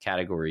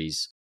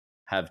 categories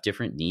have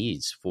different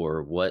needs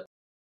for what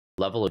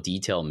level of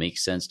detail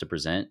makes sense to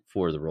present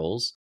for the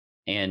roles.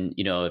 And,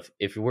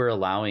 if we're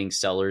allowing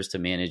sellers to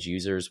manage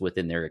users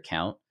within their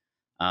account,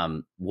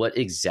 what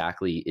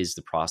exactly is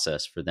the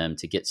process for them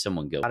to get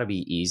someone going? It's got to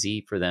be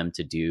easy for them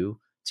to do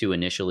to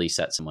initially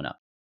set someone up.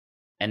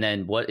 And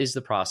then what is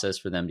the process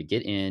for them to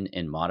get in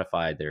and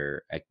modify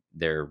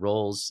their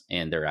roles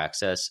and their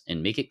access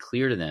and make it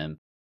clear to them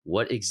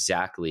what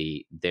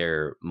exactly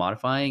they're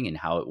modifying and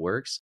how it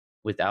works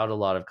without a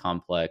lot of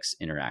complex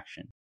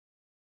interaction.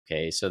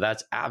 Okay, so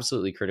that's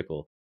absolutely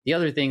critical. The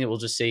other thing that we'll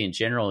just say in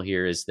general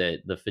here is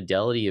that the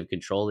fidelity of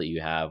control that you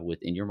have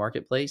within your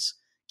marketplace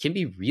can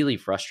be really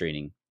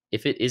frustrating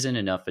if it isn't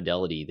enough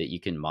fidelity that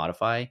you can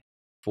modify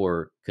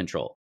for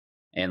control.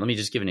 And let me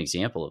just give an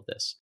example of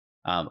this.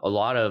 A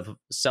lot of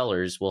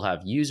sellers will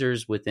have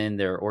users within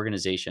their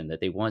organization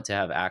that they want to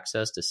have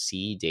access to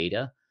see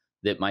data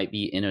that might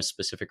be in a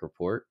specific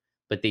report,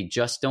 but they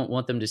just don't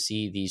want them to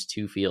see these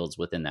two fields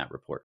within that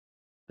report.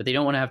 But they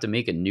don't want to have to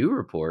make a new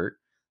report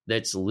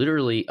that's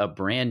literally a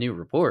brand new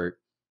report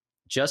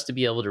just to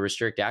be able to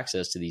restrict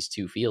access to these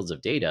two fields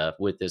of data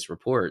with this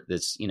report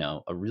that's,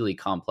 a really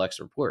complex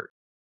report.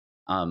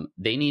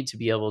 They need to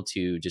be able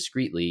to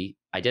discreetly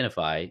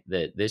identify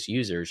that this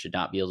user should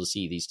not be able to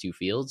see these two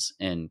fields,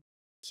 and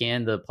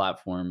can the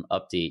platform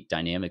update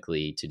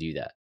dynamically to do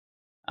that?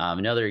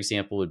 Another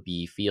example would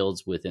be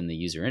fields within the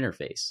user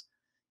interface.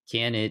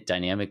 Can it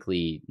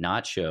dynamically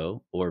not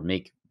show or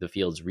make the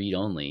fields read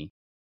only,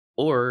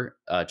 or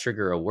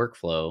trigger a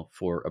workflow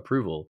for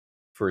approval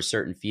for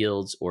certain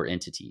fields or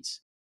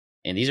entities?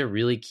 And these are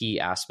really key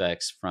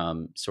aspects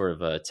from sort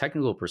of a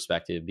technical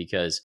perspective,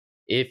 because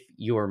if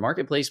your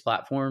marketplace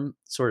platform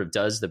sort of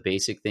does the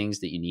basic things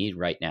that you need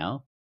right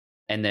now,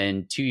 and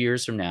then 2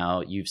 years from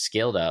now, you've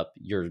scaled up,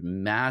 you're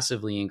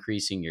massively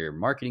increasing your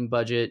marketing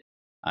budget,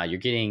 you're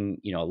getting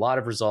a lot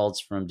of results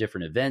from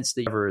different events,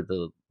 that whatever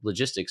the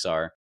logistics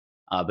are,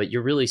 but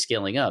you're really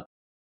scaling up,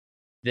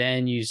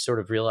 then you sort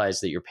of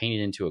realize that you're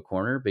painted into a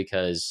corner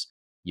because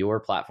your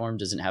platform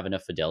doesn't have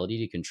enough fidelity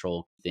to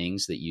control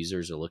things that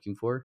users are looking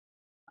for.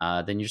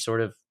 Then you're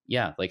sort of,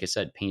 like I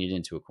said, painted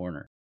into a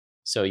corner.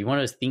 So you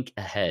want to think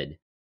ahead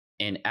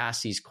and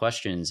ask these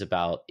questions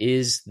about,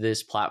 is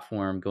this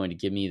platform going to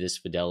give me this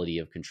fidelity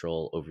of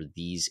control over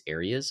these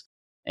areas?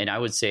 And I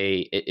would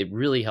say it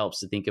really helps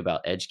to think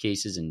about edge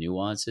cases and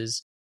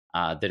nuances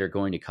that are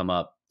going to come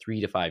up 3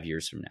 to 5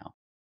 years from now.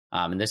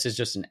 And this is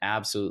just an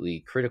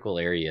absolutely critical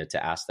area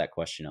to ask that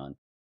question on.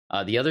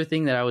 The other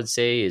thing that I would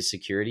say is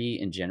security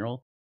in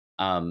general.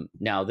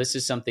 Now, this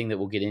is something that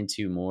we'll get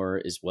into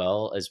more as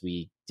well as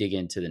we dig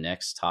into the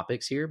next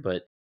topics here.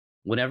 But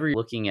whenever you're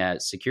looking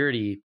at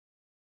security,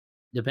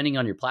 depending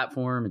on your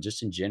platform and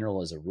just in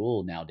general as a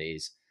rule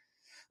nowadays,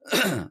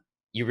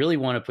 you really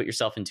want to put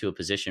yourself into a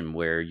position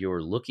where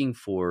you're looking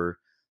for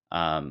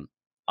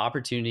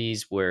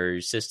opportunities where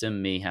your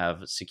system may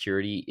have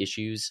security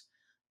issues,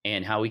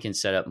 and how we can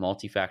set up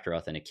multi-factor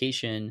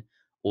authentication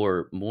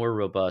or more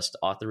robust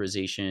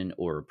authorization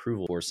or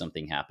approval before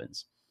something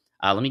happens.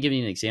 Let me give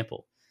you an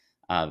example.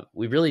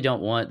 We really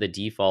don't want the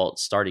default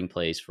starting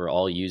place for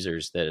all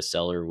users that a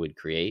seller would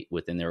create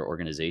within their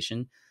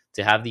organization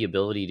to have the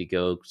ability to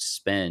go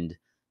spend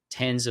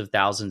tens of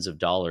thousands of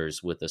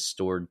dollars with a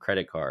stored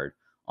credit card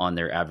on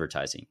their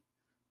advertising.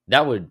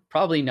 That would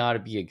probably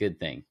not be a good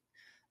thing.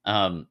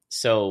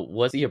 So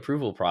what's the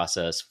approval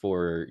process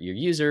for your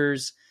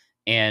users,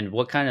 and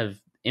what kind of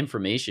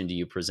information do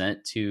you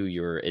present to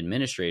your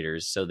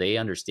administrators so they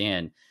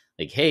understand,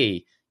 like,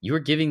 hey, you're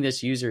giving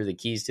this user the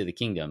keys to the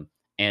kingdom.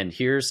 And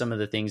here's some of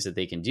the things that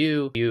they can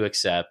do. Do you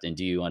accept and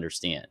do you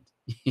understand?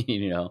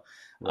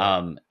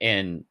 Right.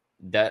 And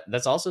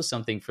that's also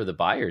something for the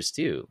buyers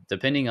too.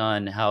 Depending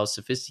on how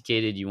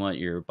sophisticated you want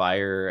your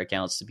buyer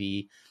accounts to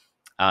be,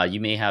 you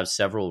may have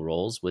several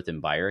roles within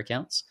buyer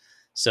accounts,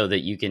 so that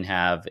you can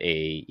have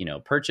a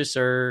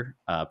purchaser,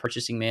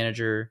 purchasing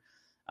manager.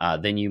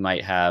 Then you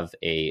might have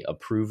a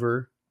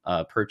approver,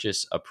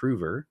 purchase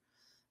approver.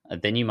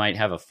 Then you might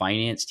have a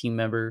finance team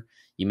member.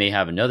 You may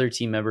have another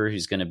team member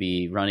who's going to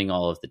be running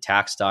all of the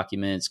tax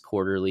documents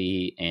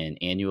quarterly and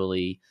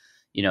annually.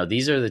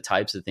 These are the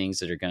types of things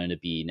that are going to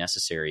be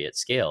necessary at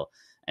scale.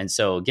 And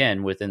so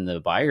again, within the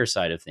buyer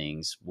side of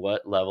things,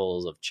 what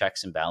levels of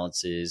checks and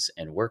balances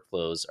and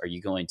workflows are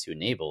you going to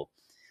enable?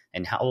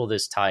 And how will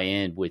this tie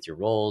in with your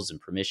roles and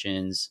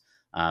permissions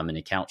and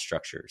account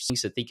structures?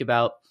 Things to think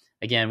about.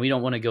 Again, we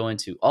don't want to go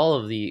into all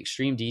of the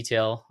extreme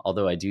detail,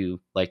 although I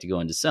do like to go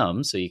into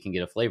some so you can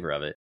get a flavor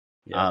of it.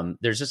 Yeah.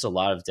 There's just a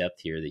lot of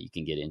depth here that you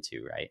can get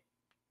into, right?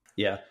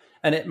 Yeah.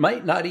 And it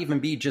might not even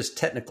be just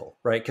technical,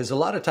 right? Because a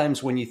lot of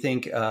times when you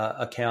think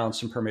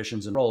accounts and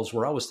permissions and roles,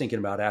 we're always thinking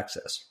about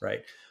access,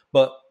 right?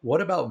 But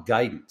what about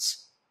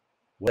guidance?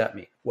 What does that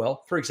mean?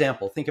 Well, for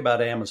example, think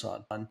about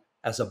Amazon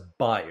as a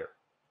buyer.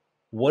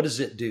 What does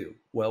it do?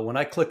 Well, when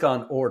I click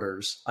on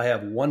orders, I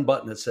have one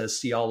button that says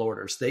see all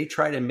orders. They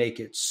try to make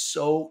it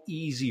so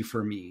easy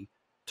for me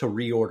to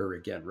reorder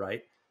again,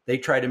 right? They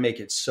try to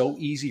make it so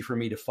easy for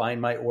me to find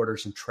my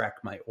orders and track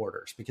my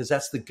orders because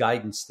that's the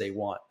guidance they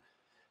want.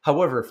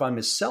 However, if I'm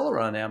a seller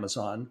on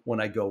Amazon, when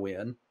I go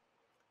in,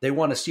 they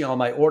want to see all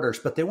my orders,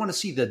 but they want to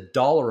see the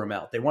dollar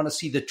amount. They want to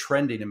see the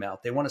trending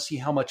amount. They want to see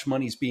how much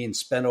money is being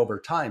spent over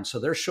time. So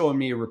they're showing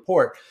me a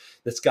report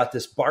that's got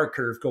this bar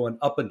curve going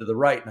up and to the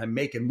right, and I'm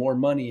making more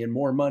money and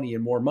more money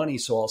and more money.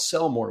 So I'll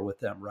sell more with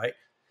them, right?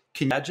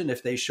 Can you imagine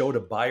if they showed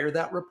a buyer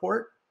that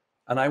report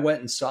and I went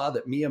and saw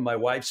that me and my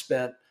wife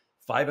spent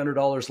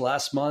 $500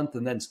 last month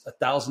and then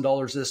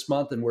 $1,000 this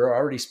month, and we're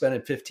already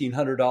spending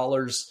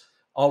 $1,500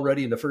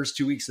 already in the first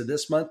 2 weeks of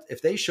this month.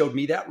 If they showed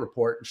me that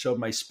report and showed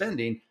my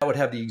spending, that would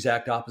have the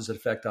exact opposite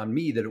effect on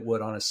me that it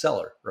would on a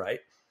seller, right?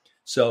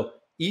 So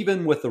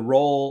even with the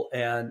role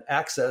and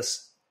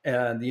access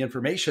and the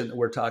information that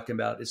we're talking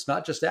about, it's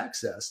not just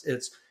access.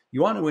 It's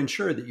you want to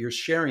ensure that you're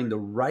sharing the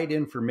right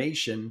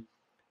information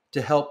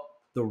to help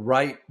the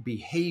right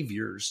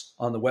behaviors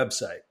on the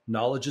website.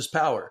 Knowledge is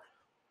power.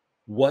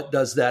 What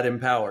does that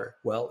empower?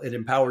 Well, it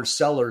empowers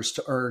sellers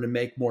to earn and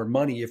make more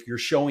money if you're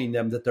showing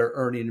them that they're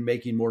earning and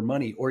making more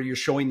money, or you're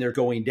showing they're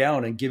going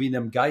down and giving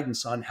them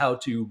guidance on how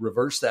to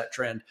reverse that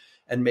trend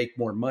and make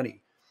more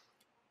money.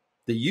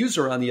 The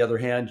user, on the other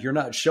hand, you're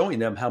not showing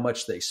them how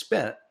much they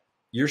spent.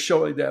 You're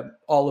showing them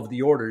all of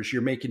the orders.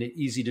 You're making it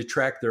easy to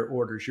track their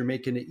orders. You're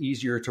making it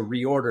easier to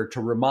reorder,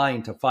 to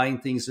remind, to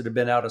find things that have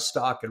been out of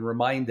stock and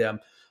remind them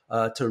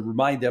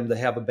they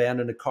have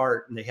abandoned a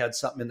cart and they had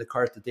something in the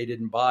cart that they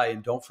didn't buy,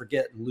 and don't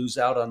forget and lose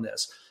out on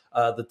this,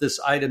 that this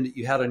item that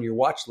you had on your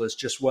watch list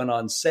just went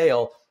on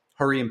sale.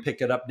 Hurry and pick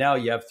it up now.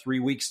 You have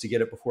 3 weeks to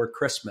get it before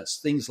Christmas,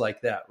 things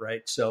like that,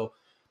 right? So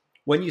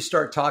when you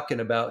start talking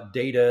about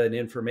data and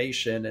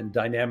information and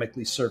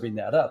dynamically serving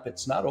that up,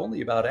 it's not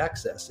only about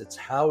access, it's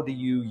how do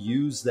you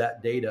use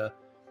that data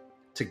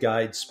to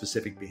guide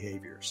specific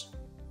behaviors.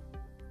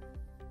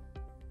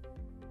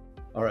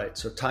 All right,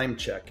 so time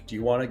check. Do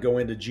you want to go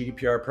into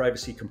GDPR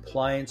privacy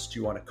compliance? Do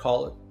you want to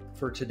call it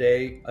for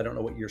today? I don't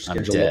know what your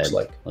schedule looks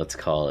like. Let's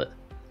call it.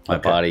 My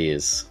body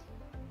is,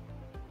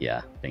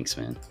 yeah, thanks,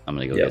 man. I'm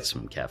going to go get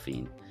some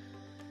caffeine.